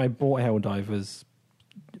 even though I bought Helldivers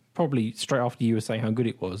probably straight after you were saying how good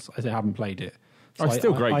it was, I haven't played it. So it's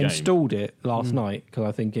still a great game. I installed it last night because I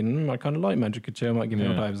was thinking, I kind of like Magica 2, I might give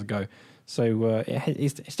Helldivers a go. So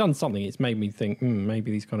it's done something. It's made me think,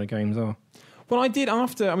 maybe these kind of games are. Well, I did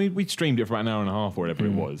we streamed it for about an hour and a half or whatever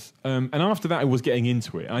it was. And after that, I was getting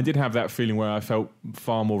into it. And I did have that feeling where I felt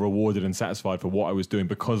far more rewarded and satisfied for what I was doing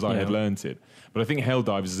because I had learnt it. But I think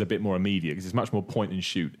Helldivers is a bit more immediate because it's much more point and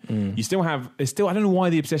shoot. You still I don't know why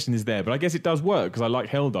the obsession is there, but I guess it does work because I like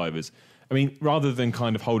Helldivers. I mean, rather than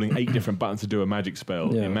kind of holding 8 different buttons to do a magic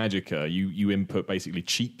spell in Magica, you input basically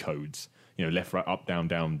cheat codes. Left, right, up,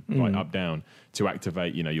 down, right, up, down, to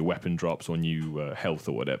activate, your weapon drops or new health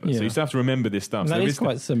or whatever. Yeah. So you still have to remember this stuff. That is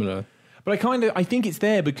quite similar. But I think it's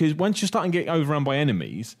there because once you're starting getting overrun by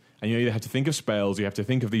enemies, and you either have to think of spells, you have to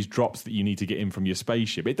think of these drops that you need to get in from your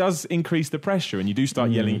spaceship, it does increase the pressure, and you do start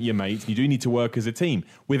yelling at your mates, and you do need to work as a team.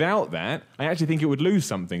 Without that, I actually think it would lose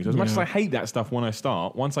something. So as much as I hate that stuff when I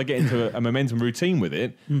start, once I get into a momentum routine with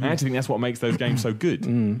it, I actually think that's what makes those games so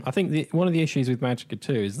good. I think one of the issues with Magica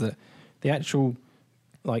 2 is that the actual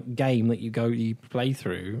game that you play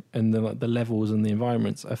through, and the levels and the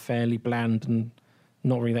environments are fairly bland and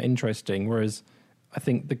not really that interesting. Whereas I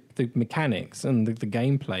think the mechanics and the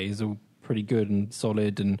gameplay is all pretty good and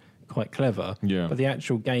solid and quite clever. Yeah. But the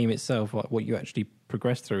actual game itself, like what you actually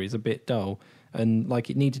progress through, is a bit dull, and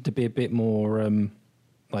it needed to be a bit more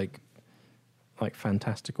like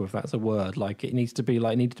fantastical, if that's a word. It needs to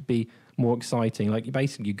be more exciting.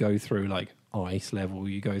 Basically you go through ice level,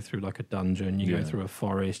 you go through a dungeon, you go through a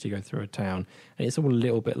forest, you go through a town, and it's all a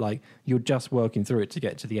little bit like you're just working through it to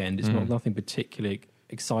get to the end. It's nothing particularly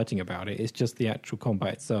exciting about it. It's just the actual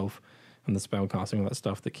combat itself and the spellcasting, all that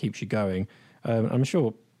stuff that keeps you going. I'm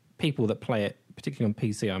sure people that play it, particularly on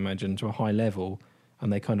PC, I imagine, to a high level,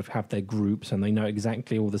 and they kind of have their groups and they know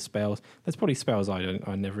exactly all the spells. There's probably spells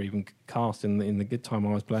I never even cast in the good time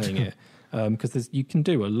I was playing it, because you can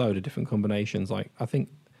do a load of different combinations. I think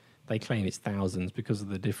they claim it's thousands because of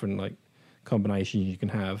the different combinations you can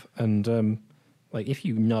have. And if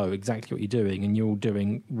you know exactly what you're doing and you're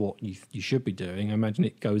doing what you should be doing, I imagine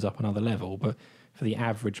it goes up another level. But for the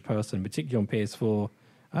average person, particularly on PS4,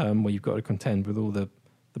 where you've got to contend with all the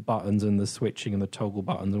buttons and the switching and the toggle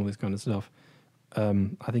buttons and all this kind of stuff,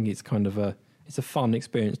 I think it's kind of it's a fun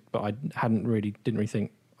experience. But I didn't really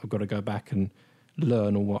think I've got to go back and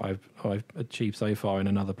learn all what I've achieved so far in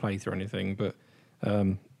another playthrough or anything. But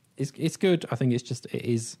it's good. I think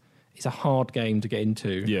it's a hard game to get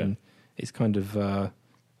into. Yeah. And it's kind of I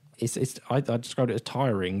described it as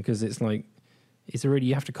tiring because it's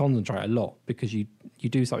you have to concentrate a lot because you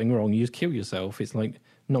do something wrong, you just kill yourself. It's like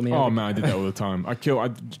not me. Oh man, I did that all the time. I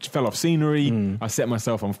fell off scenery. I set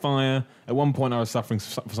myself on fire. At one point, I was suffering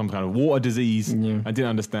from some kind of water disease. I didn't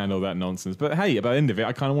understand all that nonsense. But hey, by the end of it,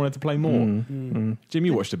 I kind of wanted to play more. Jim,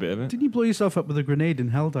 you watched a bit of it. Didn't you blow yourself up with a grenade in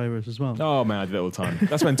Helldivers as well? Oh man, I did it all the time.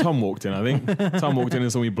 That's when Tom walked in, I think. Tom walked in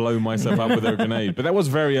and saw me blow myself up with a grenade. But that was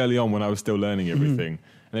very early on when I was still learning everything.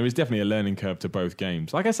 And there is definitely a learning curve to both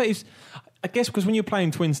games. Like I say, I guess because when you're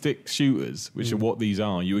playing twin-stick shooters, which are what these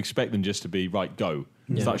are, you expect them just to be, right, go.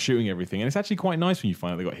 Start shooting everything. And it's actually quite nice when you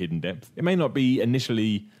find out they've got hidden depth. It may not be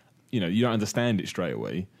initially, you don't understand it straight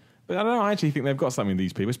away. But I don't know, I actually think they've got something,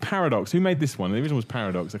 these people. It's Paradox. Who made this one? The original was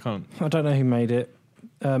Paradox. I don't know who made it.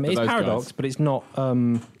 It's those Paradox, guys. but it's not.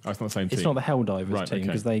 Oh, it's not the same team. It's not the Helldivers Right, team okay.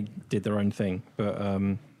 because they did their own thing, but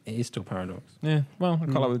it is still Paradox. Yeah, well, I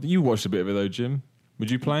quite like it. You watched a bit of it though, Jim.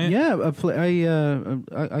 Would you play it? Yeah,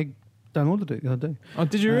 I downloaded it the other day. Oh,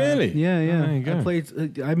 did you really? Yeah, yeah. Oh, there you go. I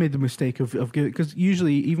played. I made the mistake of giving, because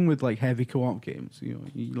usually, even with like heavy co-op games, you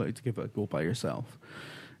like to give it a go by yourself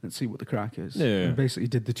and see what the crack is. Yeah. I basically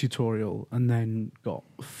did the tutorial and then got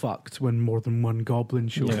fucked when more than one goblin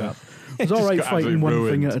showed Yeah. up. It was all Just right got fighting one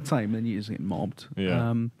absolutely thing ruined. at a time, then you just get mobbed.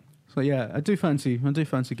 Yeah. So yeah, I do fancy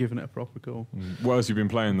giving it a proper go. What else have you been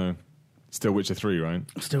playing though? Still Witcher 3, right?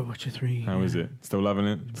 Still Witcher 3. How is it? Still loving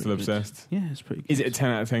it? Still Pretty good. obsessed? Yeah, it's pretty good. Is it a 10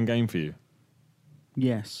 out of 10 game for you?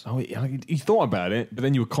 Yes. Oh, you thought about it, but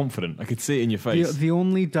then you were confident. I could see it in your face. The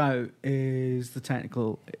only doubt is the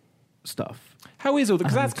technical stuff. How is all that?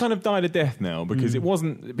 Because that's And- kind of died a death now. Because it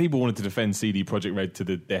wasn't. People wanted to defend CD Projekt Red to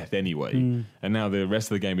the death anyway, and now the rest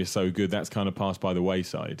of the game is so good that's kind of passed by the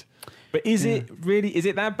wayside. But is it really? Is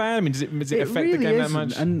it that bad? I mean, does it affect really the game that isn't.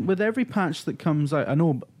 much? And with every patch that comes out, I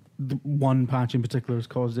know the one patch in particular has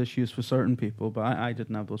caused issues for certain people, but I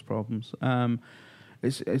didn't have those problems.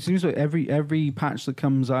 It seems like every patch that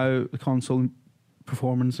comes out, the console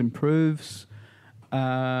performance improves.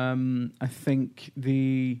 I think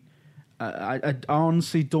I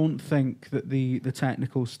honestly don't think that the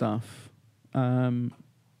technical stuff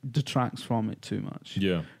detracts from it too much.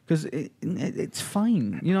 Yeah. Because it's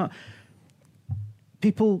fine.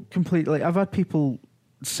 People completely. I've had people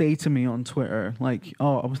say to me on Twitter, like,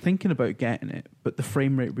 "Oh, I was thinking about getting it, but the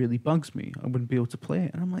frame rate really bugs me. I wouldn't be able to play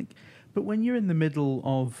it." And I'm like, "But when you're in the middle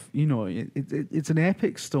of, it's an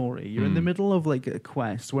epic story. You're in the middle of like a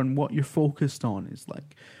quest when what you're focused on is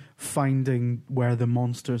like finding where the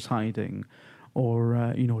monster's hiding."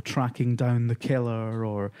 Or tracking down the killer,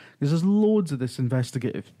 or because there's loads of this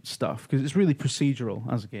investigative stuff because it's really procedural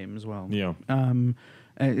as a game as well. Yeah.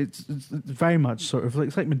 It's very much sort of like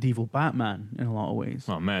it's like medieval Batman in a lot of ways.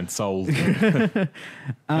 Oh man, sold. It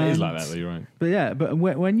is like that, though. You're right. But yeah, but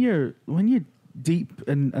when you're deep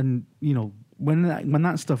and when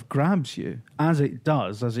that stuff grabs you, as it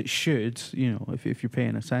does, as it should, if you're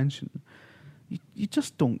paying attention, you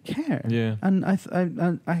just don't care. Yeah. And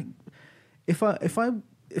I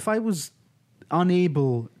if I was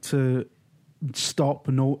unable to stop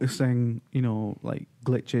noticing, like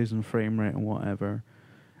glitches and frame rate and whatever,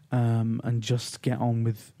 and just get on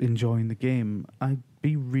with enjoying the game, I'd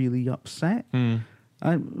be really upset. I'm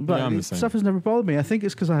the same. Stuff has never bothered me. I think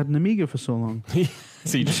it's because I had an Amiga for so long.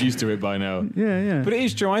 So you're just used to it by now. Yeah. But it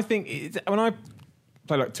is true. I think when I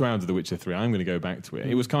played like 2 hours of The Witcher 3, I'm going to go back to it.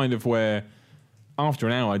 It was kind of where after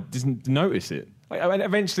an hour I didn't notice it. Like,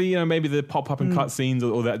 eventually, maybe the pop-up and cutscenes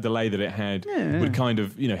or that delay that it had would kind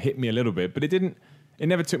of, hit me a little bit. But it didn't. It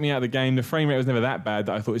never took me out of the game. The frame rate was never that bad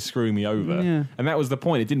that I thought it was screwing me over. Yeah. And that was the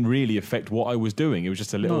point. It didn't really affect what I was doing. It was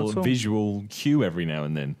just a little Not at all. visual cue every now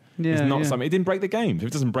and then. Yeah, it's not yeah. something. It didn't break the game. If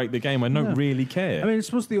it doesn't break the game, I don't really care. I mean, it's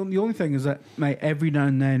supposed to the only thing is that, mate, every now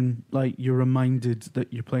and then, like, you're reminded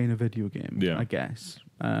that you're playing a video game. Yeah. I guess.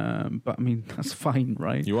 But I mean, that's fine,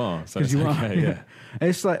 right? You are. So 'Cause it's you okay. are. Yeah.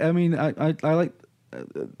 It's like, I mean, I like.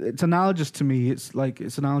 It's analogous to me. It's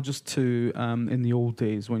analogous to in the old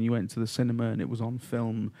days when you went to the cinema and it was on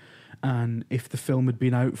film, and if the film had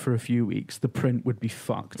been out for a few weeks, the print would be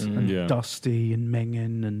fucked and Yeah. dusty and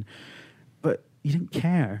minging, but you didn't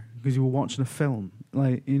care because you were watching a film,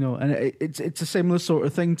 and it's a similar sort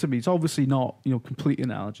of thing to me. It's obviously not completely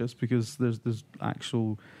analogous because there's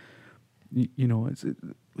actual,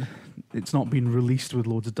 it's not been released with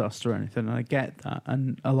loads of dust or anything, and I get that.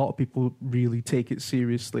 And a lot of people really take it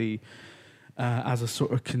seriously as a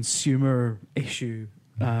sort of consumer issue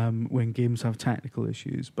when games have technical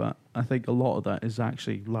issues. But I think a lot of that is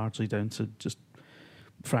actually largely down to just,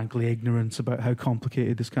 frankly, ignorance about how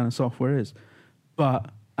complicated this kind of software is. But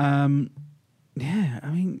yeah, I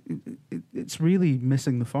mean, it's really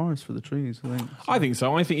missing the forest for the trees, I think. I think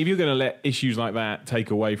so. I think if you're going to let issues like that take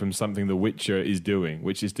away from something The Witcher is doing,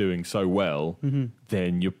 which is doing so well,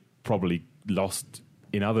 then you're probably lost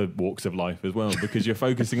in other walks of life as well because you're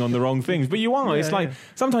focusing on the wrong things. But you are. It's like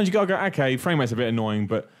sometimes you got to go, okay, frame rate's a bit annoying,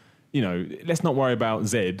 but let's not worry about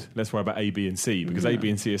Z. Let's worry about A, B, and C because A, B,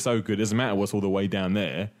 and C are so good. It doesn't matter what's all the way down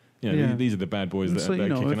there. These are the bad boys that are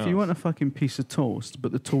kicking if up. you want a fucking piece of toast,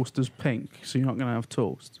 but the toaster's pink, so you're not going to have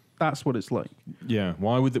toast. That's what it's like. Yeah.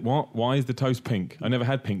 Why is the toast pink? I never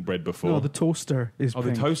had pink bread before. No, the toaster is pink.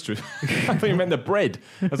 the toaster. I thought you meant the bread.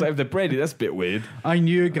 I was like, if the bread, that's a bit weird. I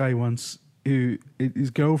knew a guy once who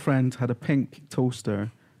his girlfriend had a pink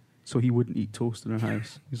toaster, so he wouldn't eat toast in our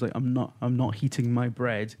house. He's like, I'm not heating my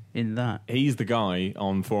bread in that. He's the guy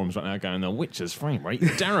on forums right now going, "The Witcher's frame rate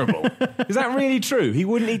is terrible." Is that really true? He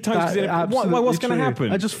wouldn't eat toast. What's going to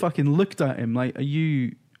happen? I just fucking looked at him like, are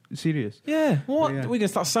you serious? Yeah. What? Yeah. We're going to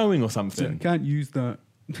start sewing or something? Can't use that.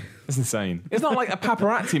 It's insane. It's not like a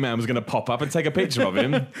paparazzi man was going to pop up and take a picture of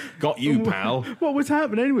him. Got you, pal. What would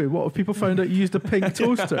happen anyway? What if people found out you used a pink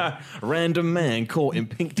toaster? Random man caught in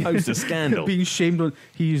pink toaster scandal. Being shamed on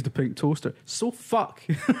he used a pink toaster. So fuck.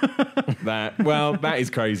 That is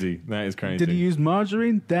crazy. That is crazy. Did he use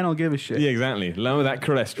margarine? Then I'll give a shit. Yeah, exactly. Lower that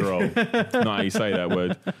cholesterol. Not how you say that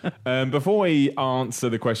word. Before we answer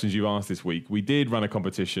the questions you asked this week, we did run a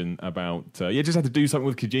competition about, just had to do something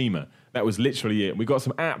with Kojima. That was literally it. We got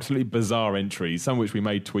some absolutely bizarre entries, some of which we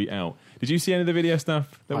made tweet out. Did you see any of the video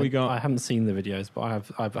stuff that we got? I haven't seen the videos,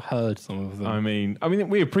 but I've heard some of them. I mean,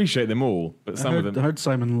 we appreciate them all, but some of them. I heard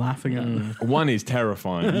Simon laughing at them. One is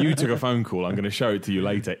terrifying. You took a phone call. I'm going to show it to you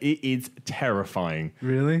later. It is terrifying.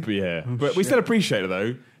 Really? But yeah. Oh, but we still appreciate it,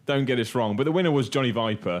 though. Don't get us wrong. But the winner was Johnny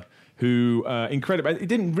Viper, who, incredible. It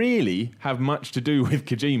didn't really have much to do with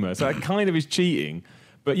Kojima, so that kind of is cheating.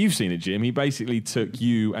 But you've seen it, Jim. He basically took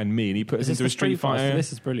you and me and he put us into a Street Fighter.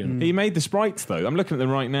 This is brilliant. He made the sprites, though. I'm looking at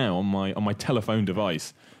them right now on my telephone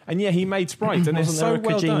device. And yeah, he made sprites, and it's so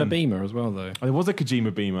well Kojima done. Beamer as well, though. Oh, there was a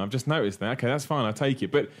Kojima Beamer. I've just noticed that. Okay, that's fine. I'll take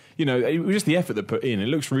it. But, it was just the effort they put in. It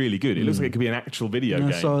looks really good. It looks like it could be an actual video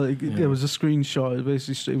game. So there was a screenshot.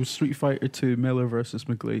 Basically, it was Street Fighter 2 Miller versus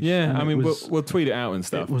McLeish. Yeah, we'll tweet it out and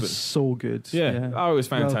stuff. It was so good. Yeah. Oh, it was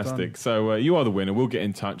fantastic. Well so you are the winner. We'll get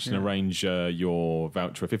in touch and arrange your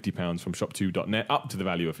voucher of £50 from shop2.net up to the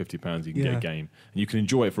value of £50. You can get a game. And you can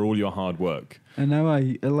enjoy it for all your hard work. And now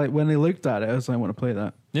when I looked at it, I was like, I want to play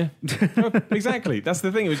that. Yeah, exactly. That's the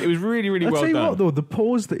thing. It was really, really well done. I'll tell you what, though, the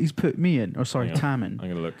pose that he's put me in, Tam in, I'm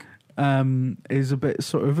going to look. is a bit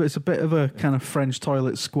it's a bit of a kind of French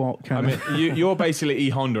toilet squat kind of. I mean, you're basically E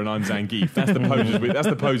Honda and I'm Zangief. That's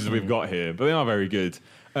the poses we've got here, but they are very good.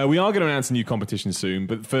 We are going to announce a new competition soon,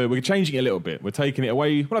 but we're changing it a little bit. We're taking it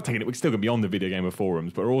away. We're not taking it. We're still going to be on the Video Gamer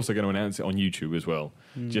forums, but we're also going to announce it on YouTube as well,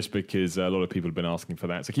 just because a lot of people have been asking for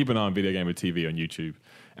that. So keep an eye on Video Gamer TV on YouTube.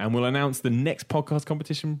 And we'll announce the next podcast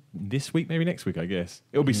competition this week, maybe next week, I guess.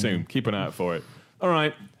 It'll be soon. Keep an eye out for it. All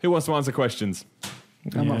right. Who wants to answer questions?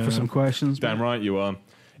 I'm up for some questions. Damn right you are.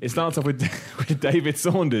 It starts off with David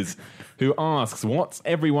Saunders, who asks, what's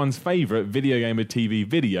everyone's favourite Video Gamer TV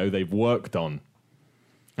video they've worked on?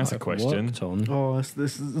 That's a question. Oh,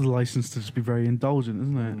 this is a license to just be very indulgent,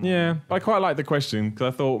 isn't it? Yeah, but I quite like the question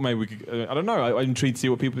because I thought maybe we could. I don't know. I'm intrigued to see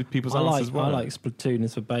what people's answers were. I like Splatoon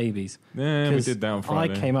is for babies. Yeah, we did that on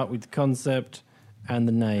Friday. I came up with the concept and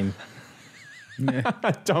the name. Yeah.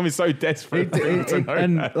 Tom is so desperate.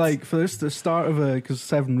 For this, the start of because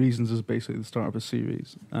 7 Reasons is basically the start of a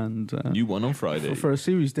series, and you won on Friday for a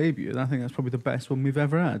series debut. I think that's probably the best one we've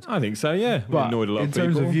ever had. I think so. Yeah, we annoyed a lot of people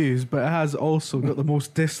in terms of views, but it has also got the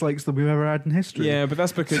most dislikes that we've ever had in history. Yeah, but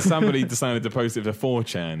that's because somebody decided to post it to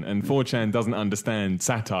 4chan, and 4chan doesn't understand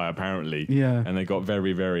satire apparently. Yeah, and they got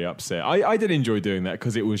very, very upset. I did enjoy doing that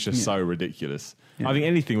because it was just so ridiculous. Yeah. I think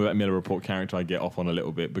anything with that Miller Report character I get off on a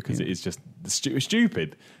little bit because it is just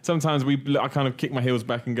stupid. Sometimes I kind of kick my heels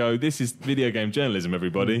back and go, this is video game journalism,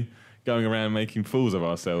 everybody. Going around making fools of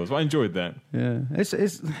ourselves. Well, I enjoyed that. Yeah, it's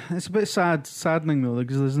a bit saddening though,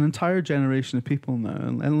 because there's an entire generation of people now,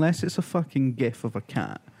 unless it's a fucking gif of a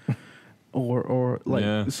cat, or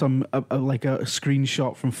like some like a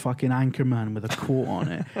screenshot from fucking Anchorman with a quote on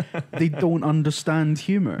it, they don't understand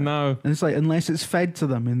humor. No, and it's like unless it's fed to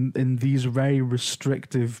them in these very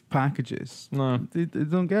restrictive packages, no, they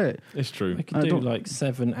don't get it. It's true. We could do like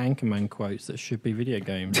 7 Anchorman quotes that should be video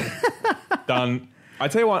games. Done. I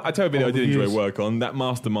tell you a video I did enjoy work on, that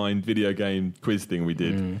Mastermind video game quiz thing we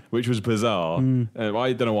did, which was bizarre.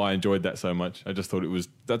 I don't know why I enjoyed that so much. I just thought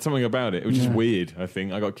that's something about it. It was just weird, I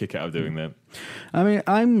think. I got a kick out of doing that. I mean,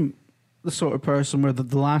 I'm the sort of person where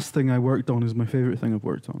the last thing I worked on is my favourite thing I've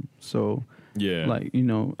worked on. So, unless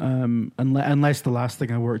the last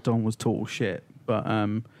thing I worked on was total shit. But,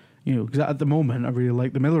 because at the moment I really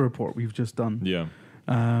like the Miller Report we've just done. Yeah.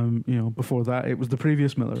 Before that it was the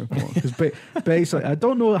previous Miller Report. Because basically, I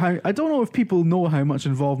don't know if people know how much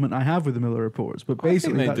involvement I have with the Miller Reports, but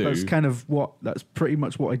basically that's pretty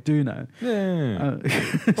much what I do now. Yeah.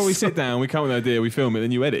 Well, we sit down, we come up with an idea, we film it,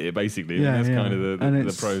 then you edit it basically. Yeah, that's kind of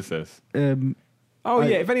the process.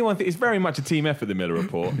 If anyone it's very much a team effort, the Miller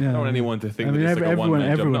Report. I don't want anyone to think that it's like a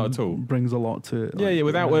one-man job. Not at all. Brings a lot to it. It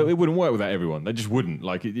wouldn't work without everyone. They just wouldn't.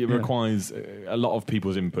 Like it requires a lot of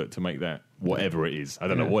people's input to make that whatever it is. I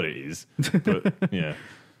don't know what it is, but yeah.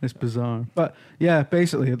 It's bizarre. But yeah,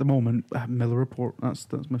 basically at the moment, Miller Report, that's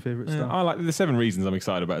my favourite Yeah, stuff. I like the 7 reasons I'm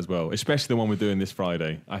excited about as well, especially the one we're doing this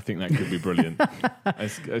Friday. I think that could be brilliant.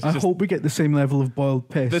 It's I just, hope we get the same level of boiled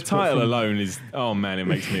piss. the but title from- alone is, oh man, it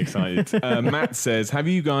makes me excited. Matt says, have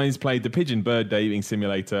you guys played the Pigeon Bird Dating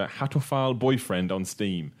Simulator Hatophile Boyfriend on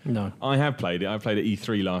Steam? No. I have played it. I played it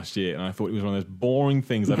E3 last year, and I thought it was one of those boring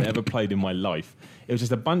things I've ever played in my life. It was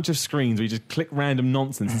just a bunch of screens where you just click random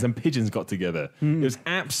nonsense and some pigeons got together. It was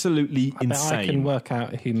absolutely I bet insane. I can work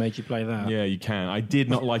out who made you play that. Yeah, you can. I did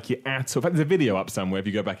not like it at all. In fact, there's a video up somewhere if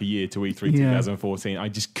you go back a year to E3 Yeah. 2014. I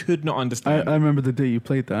just could not understand. I remember the day you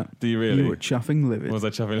played that. Do you really? You were chuffing livid. Was I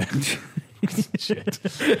chuffing? Shit.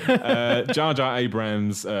 Jar Jar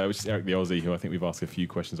Abrams, which is Eric the Aussie, who I think we've asked a few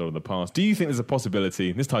questions on in the past. Do you think there's a possibility,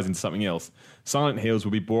 and this ties into something else, Silent Hills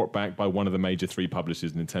will be brought back by one of the major 3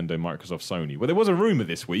 publishers, Nintendo, Microsoft, Sony? Well, there was a rumour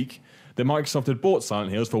this week that Microsoft had bought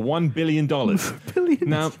Silent Hills for $1 billion. Billions.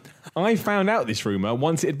 Now, I found out this rumour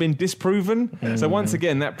once it had been disproven. So once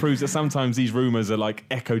again, that proves that sometimes these rumours are like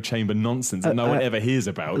echo chamber nonsense that no one ever hears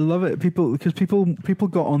I about. love it, people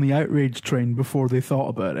got on the outrage train before they thought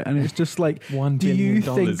about it, and it's just like, $1 do you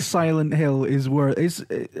billion. think Silent Hill is worth?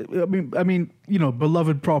 I mean, you know,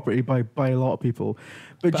 beloved property by a lot of people,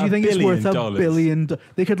 but do you think it's worth $1 $1 billion?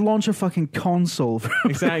 They could launch a fucking console.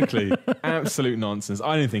 Exactly. Absolute nonsense.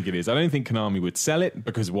 I don't think it is. I don't think Konami would sell it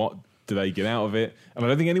because what do they get out of it? And I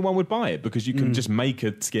don't think anyone would buy it because you can just make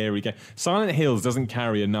a scary game. Silent Hills doesn't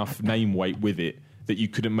carry enough name weight with it that you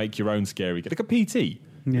couldn't make your own scary game. Look at PT.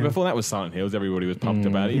 Yeah. Before that was Silent Hills, everybody was pumped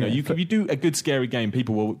about it. You know, yeah. if you do a good scary game,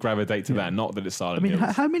 people will gravitate to that, not that it's I Silent mean,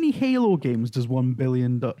 Hills. how many Halo games does $1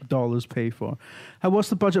 billion pay for? What's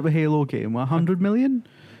the budget of a Halo game? 100 million?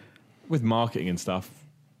 With marketing and stuff,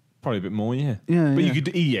 probably a bit more, yeah. Yeah, But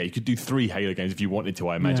yeah. you could do 3 Halo games if you wanted to,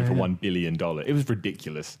 I imagine, Yeah, for yeah. $1 billion. It was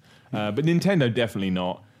ridiculous. But Nintendo, definitely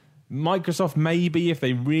not. Microsoft, maybe, if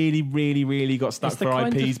they really, really, really got stuck It's the for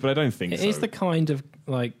kind IPs, of- but I don't think It so. is the kind of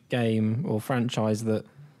like game or franchise that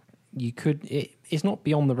you could. It's not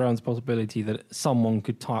beyond the realms of possibility that someone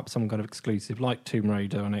could type some kind of exclusive like Tomb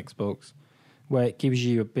Raider on Xbox, where it gives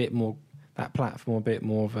you a bit more that platform, a bit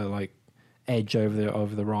more of a like edge over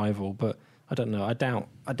the rival. But I don't know. I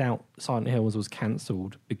doubt Silent Hills was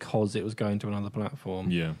cancelled because it was going to another platform.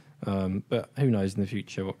 Yeah. But who knows in the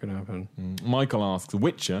future what can happen? Michael asks,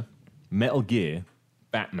 Witcher, Metal Gear,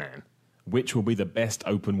 Batman, which will be the best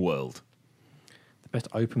open world? The best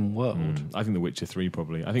open world. I think The Witcher 3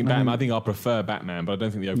 probably. I think Batman. I think I'll prefer Batman, but I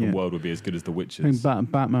don't think the open Yeah. world would be as good as The I Witcher's.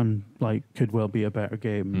 think Batman could well be a better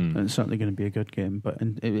game, and it's certainly going to be a good game. But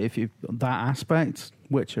if you that aspect,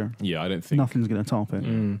 Witcher, Yeah, I don't think. nothing's going to top it.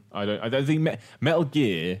 I don't think Metal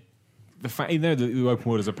Gear. The fact, even though the open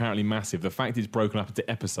world is apparently massive, the fact it's broken up into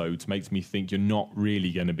episodes makes me think you're not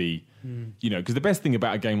really going to be, you know, because the best thing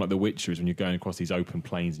about a game like The Witcher is when you're going across these open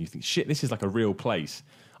plains and you think, shit, this is like a real place.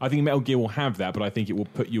 I think Metal Gear will have that, but I think it will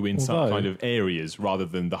put you in some Although- kind of areas rather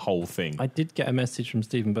than the whole thing. I did get a message from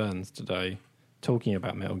Stephen Burns today talking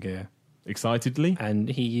about Metal Gear, Excitedly? and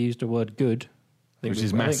he used a word "good," Which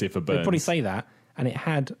is massive for They'd probably Burns. say that, and it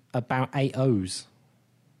had about 8 O's.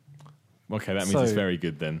 Okay, that means So, it's very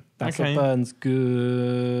good then. That's okay. a Burns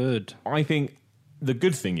good. I think the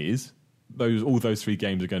good thing is all those 3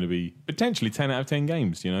 games are going to be potentially 10 out of 10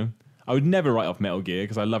 games, you know? I would never write off Metal Gear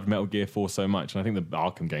because I loved Metal Gear 4 so much, and I think the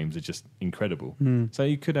Arkham games are just incredible. So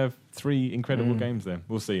you could have 3 incredible games there.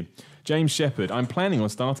 We'll see. James Shepherd, I'm planning on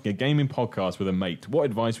starting a gaming podcast with a mate. What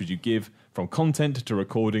advice would you give from content to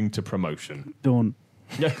recording to promotion? Don't.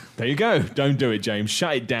 Yeah, there you go. Don't do it, James.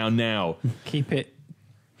 Shut it down now. Keep it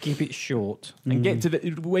short. And get to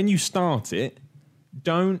when you start it,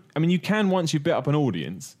 you can once you've built up an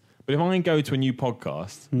audience, but if I go to a new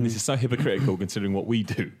podcast, and this is so hypocritical considering what we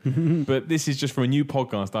do, but this is just from a new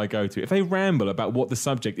podcast I go to, if they ramble about what the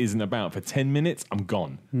subject isn't about for 10 minutes, I'm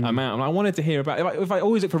gone. I'm out. And I wanted to hear about, if I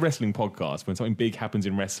always look for wrestling podcasts when something big happens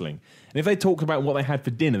in wrestling, and if they talk about what they had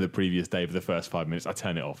for dinner the previous day for the first 5 minutes, I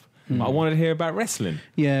turn it off. I wanted to hear about wrestling.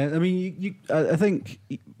 Yeah, I mean, I think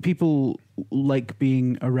people like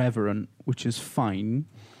being irreverent, which is fine,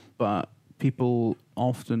 but people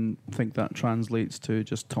often think that translates to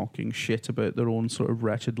just talking shit about their own sort of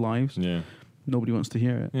wretched lives. Yeah. Nobody wants to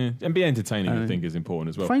hear it. Yeah. And be entertaining, I think, is important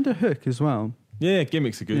as well. Find a hook as well. Yeah,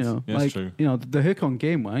 gimmicks are good. You know, Yeah, that's true. You know, the hook on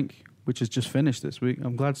Game Wank, which has just finished this week.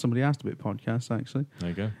 I'm glad somebody asked about podcasts, actually. There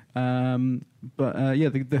you go.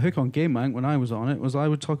 The hook on Game Wank when I was on it was I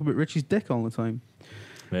would talk about Richie's dick all the time.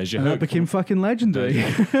 There's your And hook. that became fucking legendary.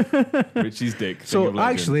 Richie's dick. Thing So of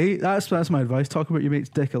legend. actually, that's my advice. Talk about your mate's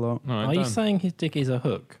dick a lot. All right, Are you done. saying his dick is a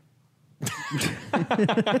hook?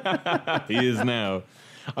 He is now.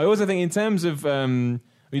 I also think in terms of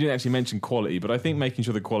We didn't actually mention quality, but I think making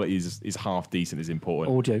sure the quality is half decent is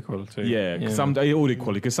important. Audio quality. Yeah, audio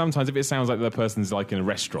quality. Because sometimes if it sounds like the person's like in a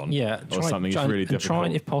restaurant or something, it's really difficult. Try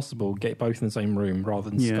and, if possible, get both in the same room rather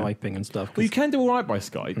than Skyping and stuff. Well, you can do all right by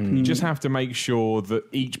Skype. You just have to make sure that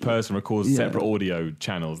each person records separate audio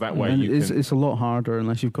channels. That way, it's a lot harder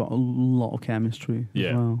unless you've got a lot of chemistry. Yeah,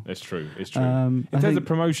 as well. It's true. It's true. In terms of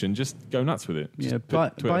promotion, just go nuts with it. Just buy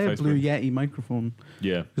a Blue Yeti microphone.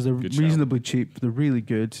 Yeah, because they're reasonably cheap. They're really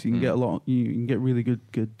good. You can get a lot. You can get really good,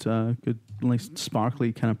 nice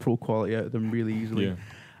sparkly kind of pro quality out of them really easily. Yeah.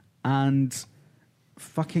 And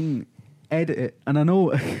fucking edit it. And I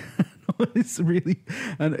know it's really,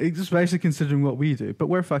 and especially considering what we do, but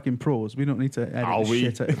we're fucking pros. We don't need to edit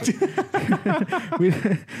shit out.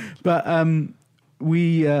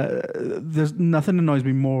 There's nothing annoys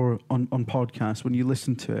me more on podcasts when you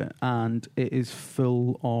listen to it and it is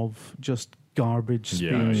full of just garbage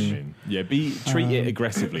speech. Yeah, treat it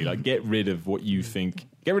aggressively. Like, get rid of what you think.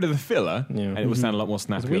 Get rid of the filler, and it will sound a lot more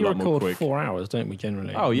snappy, a lot more quick. We record 4 hours, don't we,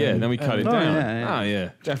 generally? Oh, yeah, then we cut it down. Yeah.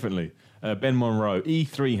 Definitely. Ben Monroe,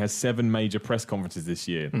 E3 has 7 major press conferences this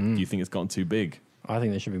year. Do you think it's gotten too big? I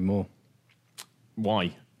think there should be more.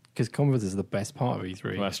 Why? Because conferences are the best part of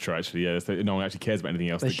E3. Well, that's true, actually, yeah. No one actually cares about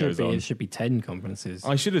anything else that goes on. It should be 10 conferences.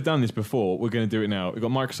 I should have done this before. We're going to do it now. We've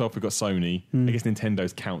got Microsoft, we've got Sony. I guess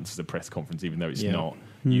Nintendo's counts as a press conference, even though it's not.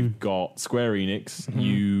 You've got Square Enix.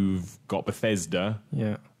 You've got Bethesda.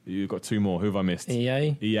 Yeah. You've got 2 more. Who have I missed?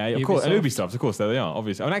 EA, of course, and Ubisoft. Of course, there they are.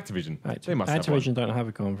 Obviously, and Activision. They must have one. Activision don't have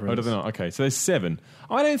a conference. Oh, do they not? Okay, so there's 7.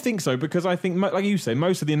 I don't think so because I think, like you say,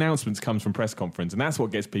 most of the announcements comes from press conference, and that's what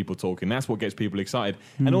gets people talking. That's what gets people excited.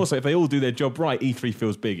 And also, if they all do their job right, E3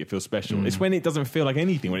 feels big. It feels special. It's when it doesn't feel like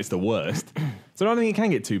anything, when it's the worst. So I don't think it can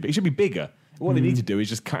get too big. It should be bigger. What they need to do is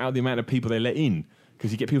just cut out the amount of people they let in,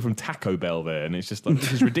 because you get people from Taco Bell there, and it's just like,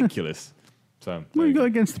 this is ridiculous. So, what have you got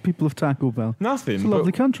against the people of Taco Bell? Nothing. It's a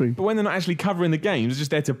lovely country. But when they're not actually covering the games, they're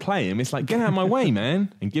just there to play them. It's like, get out of my way,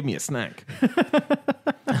 man, and give me a snack.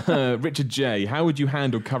 Richard J., how would you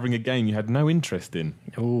handle covering a game you had no interest in?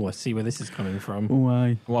 Oh, I see where this is coming from.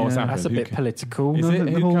 Why? What's happened? That's a bit political. Is it?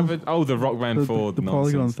 Who covered? Oh, the Rock Band 4 the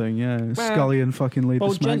nonsense. Polygon thing, yeah. Scully and fucking Lady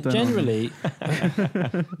Smackdown.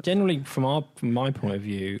 Generally, from my point of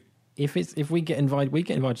view, if we get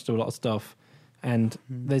invited to a lot of stuff. And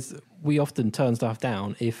we often turn stuff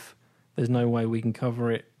down if there's no way we can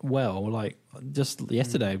cover it well. Like just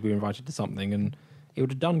yesterday, we were invited to something, and it would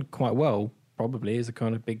have done quite well, probably, as a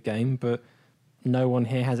kind of big game, but no one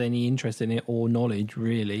here has any interest in it or knowledge,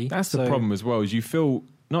 really. That's the problem as well, is you feel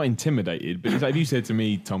not intimidated, but it's like if you said to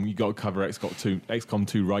me, Tom, you got to cover XCOM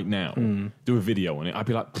 2 right now, do a video on it, I'd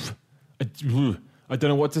be like, I don't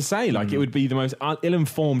know what to say. Like, it would be the most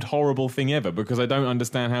ill-informed, horrible thing ever because I don't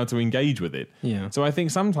understand how to engage with it. Yeah. So I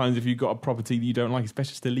think sometimes if you've got a property that you don't like, it's best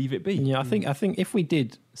just to leave it be. Yeah, I think if we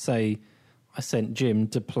did say, I sent Jim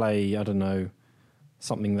to play, I don't know,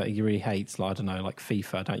 something that he really hates, like, I don't know, like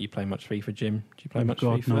FIFA. Don't you play much FIFA, Jim? Do you play much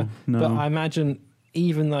FIFA? No. But I imagine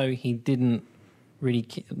even though he didn't really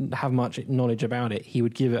have much knowledge about it, he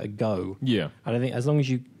would give it a go. Yeah. And I think as long as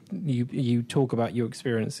you talk about your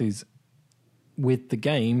experiences with the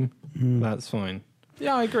game, that's fine.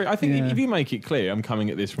 Yeah, I agree. I think if you make it clear, I'm coming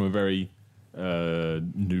at this from a very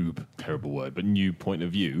noob, terrible word, but new point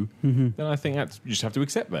of view, then I think you just have to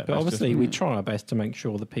accept that. But obviously, we try our best to make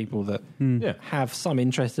sure the people that have some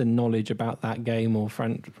interest and knowledge about that game or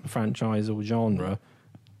franchise or genre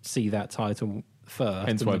see that title first.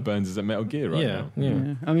 Hence why Burns is at Metal Gear right now.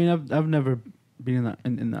 Yeah. I mean, I've never been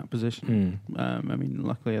in that position. I mean,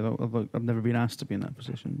 luckily, I've never been asked to be in that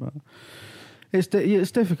position, but it's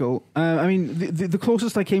difficult. I mean, the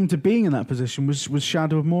closest I came to being in that position was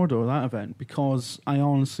Shadow of Mordor, that event, because I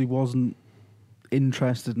honestly wasn't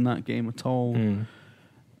interested in that game at all.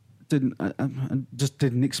 I just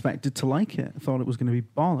didn't expect it to like it. I thought it was going to be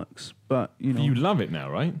bollocks. But you love it now,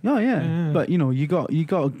 right? Oh yeah. But you got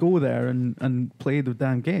to go there and play the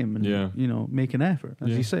damn game and make an effort,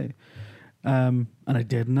 as you say. And I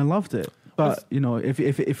did, and I loved it. But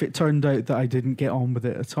if it turned out that I didn't get on with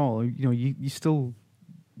it at all, you still,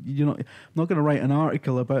 I'm not going to write an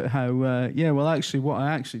article about how actually what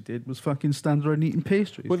I actually did was fucking stand around eating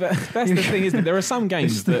pastries. Well, that's the thing, isn't it? There are some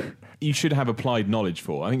games that you should have applied knowledge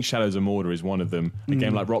for. I think Shadows of Mordor is one of them. A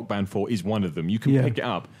game like Rock Band 4 is one of them. You can pick it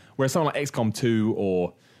up. Whereas something like XCOM 2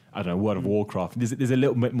 or I don't know, World of Warcraft, there's a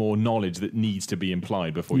little bit more knowledge that needs to be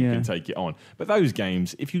implied before you can take it on. But those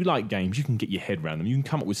games, if you like games, you can get your head around them. You can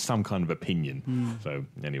come up with some kind of opinion. So,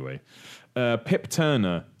 anyway. Pip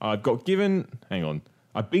Turner, I've been given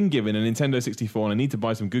a Nintendo 64 and I need to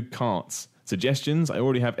buy some good carts. Suggestions? I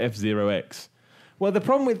already have F-Zero X. Well, the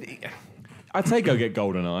problem with... I'd say go get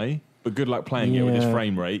GoldenEye, but good luck playing it with its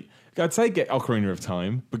frame rate. I'd say get Ocarina of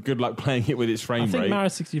Time, but good luck playing it with its frame rate. I think Mario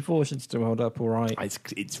 64 should still hold up all right. It's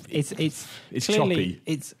clearly, choppy.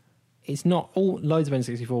 It's not all loads of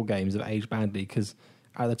N64 games have aged badly because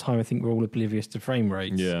at the time I think we're all oblivious to frame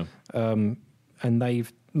rates. Yeah. And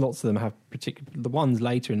lots of them have the ones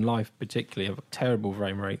later in life particularly have terrible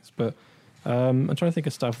frame rates, but I'm trying to think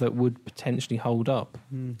of stuff that would potentially hold up.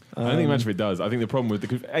 I think much of it does. I think the problem with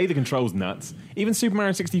the controls nuts. Even Super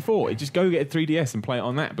Mario 64, just go get a 3DS and play it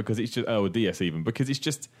on that because it's just a DS even because it's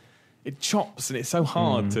just it chops and it's so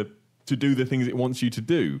hard to do the things it wants you to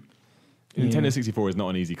do. Nintendo 64 is not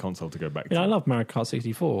an easy console to go back to. I love Mario Kart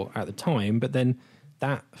 64 at the time, but then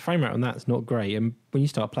that frame rate on that's not great. And when you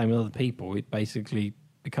start playing with other people, it basically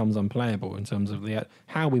becomes unplayable in terms of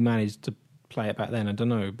how we managed to play it back then. I don't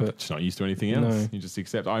know, but just not used to anything else. No. You just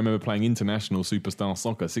accept. I remember playing International Superstar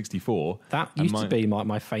Soccer 64. That used to be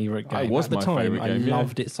my favourite game. It was at the my time. favourite game. I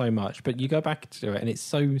loved it so much. But you go back to it, and it's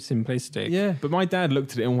so simplistic. Yeah, but my dad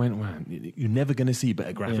looked at it and went, "Wow, you're never going to see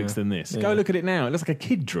better graphics than this. Go look at it now. It looks like a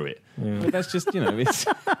kid drew it." Yeah. But that's just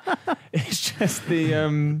it's just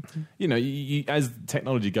the as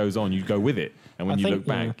technology goes on, you go with it, and when you look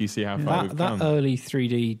back, you see how far we've come. That early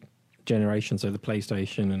 3D generation, so the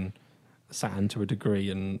PlayStation and Saturn to a degree,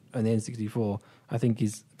 and the N64, I think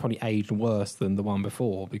is probably aged worse than the one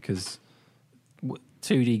before because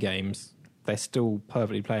 2D games, they're still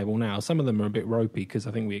perfectly playable now. Some of them are a bit ropey because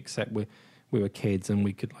I think we were kids and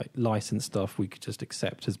we could license stuff we could just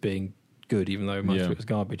accept as being good, even though most of it was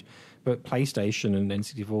garbage. But PlayStation and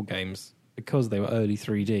N64 games, because they were early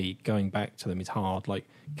 3D, going back to them is hard. Like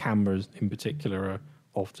cameras in particular are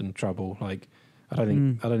often trouble. I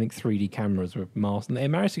don't think 3D cameras were mastered.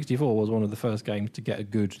 Mario 64 was one of the first games to get a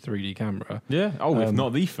good 3D camera. Yeah. Oh, if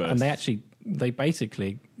not the first. And they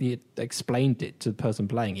basically explained it to the person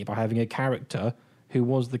playing it by having a character who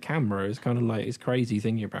was the camera. It's kind of it's crazy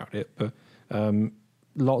thinking about it, but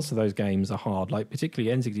lots of those games are hard.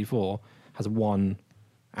 Particularly N64 has one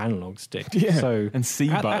analog stick. Yeah, so and C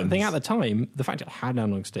buttons. At the time, the fact it had an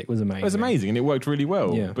analog stick was amazing. It was amazing, and it worked really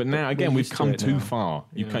well. Yeah. But now, again, we've come too now. far.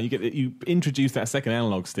 You introduce that second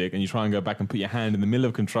analog stick, and you try and go back and put your hand in the middle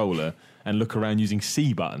of a controller and look around using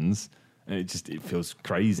C buttons, and it feels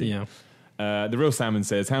crazy. Yeah. The Real Salmon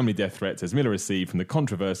says, how many death threats has Miller received from the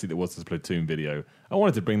controversy that was the Splatoon video? I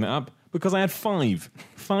wanted to bring that up because I had 5.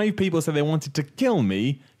 5 people said they wanted to kill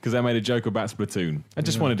me because I made a joke about Splatoon. I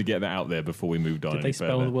just wanted to get that out there before we moved on. Did they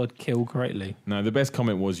spell the word kill correctly? No, the best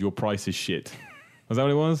comment was, your price is shit. Was that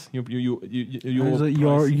what it was?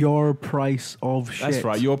 Your price of shit. That's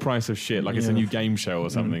right, your price of shit, like it's a new game show or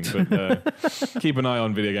something. But keep an eye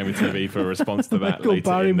on Video Gamer TV for a response to that later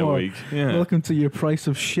Barrymore. in the week. Yeah. Welcome to your price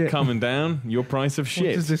of shit. Coming down, your price of shit.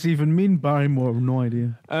 What does this even mean, Barrymore? I have no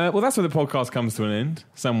idea. Well, that's where the podcast comes to an end,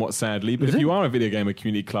 somewhat sadly. But if you are a Video Gamer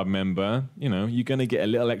Community Club member, you're going to get a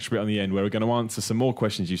little extra bit on the end where we're going to answer some more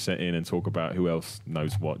questions you sent in and talk about who else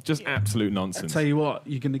knows what. Just absolute nonsense. I'll tell you what,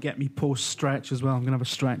 you're going to get me post-stretch as well. I'm going to have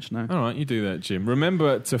a stretch now. All right, you do that, Jim.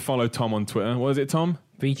 Remember to follow Tom on Twitter. What is it, Tom?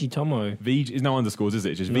 VG Tomo. VG is no underscores, is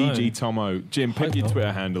it? Just No. VG Tomo. Jim, pick your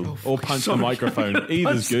Twitter handle or punch the microphone.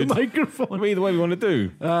 Either's good. Microphone. Either way we want to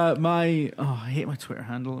do. I hate my Twitter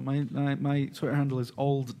handle. My Twitter handle is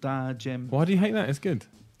old dad Jim. Why do you hate that? It's good.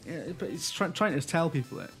 Yeah, but it's trying to tell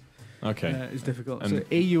people it. Okay. It's difficult. And- So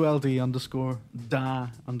AULD_da_Jim.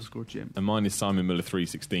 And mine is Simon Miller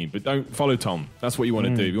 316. But don't follow Tom. That's what you want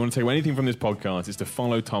to do. If you want to take away anything from this podcast, it's to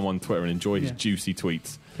follow Tom on Twitter and enjoy his juicy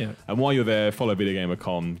tweets. Yeah. And while you're there, follow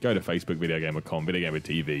VideoGamer.com. Go to Facebook, VideoGamer.com, VideoGamer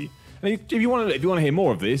TV. And if you want to hear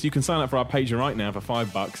more of this, you can sign up for our Patreon right now for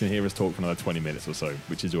 $5 and hear us talk for another 20 minutes or so,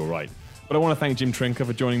 which is all right. But I want to thank Jim Trinker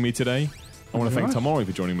for joining me today. I want to thank Tom Ori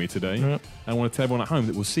for joining me today. Yeah. And I want to tell everyone at home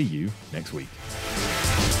that we'll see you next week.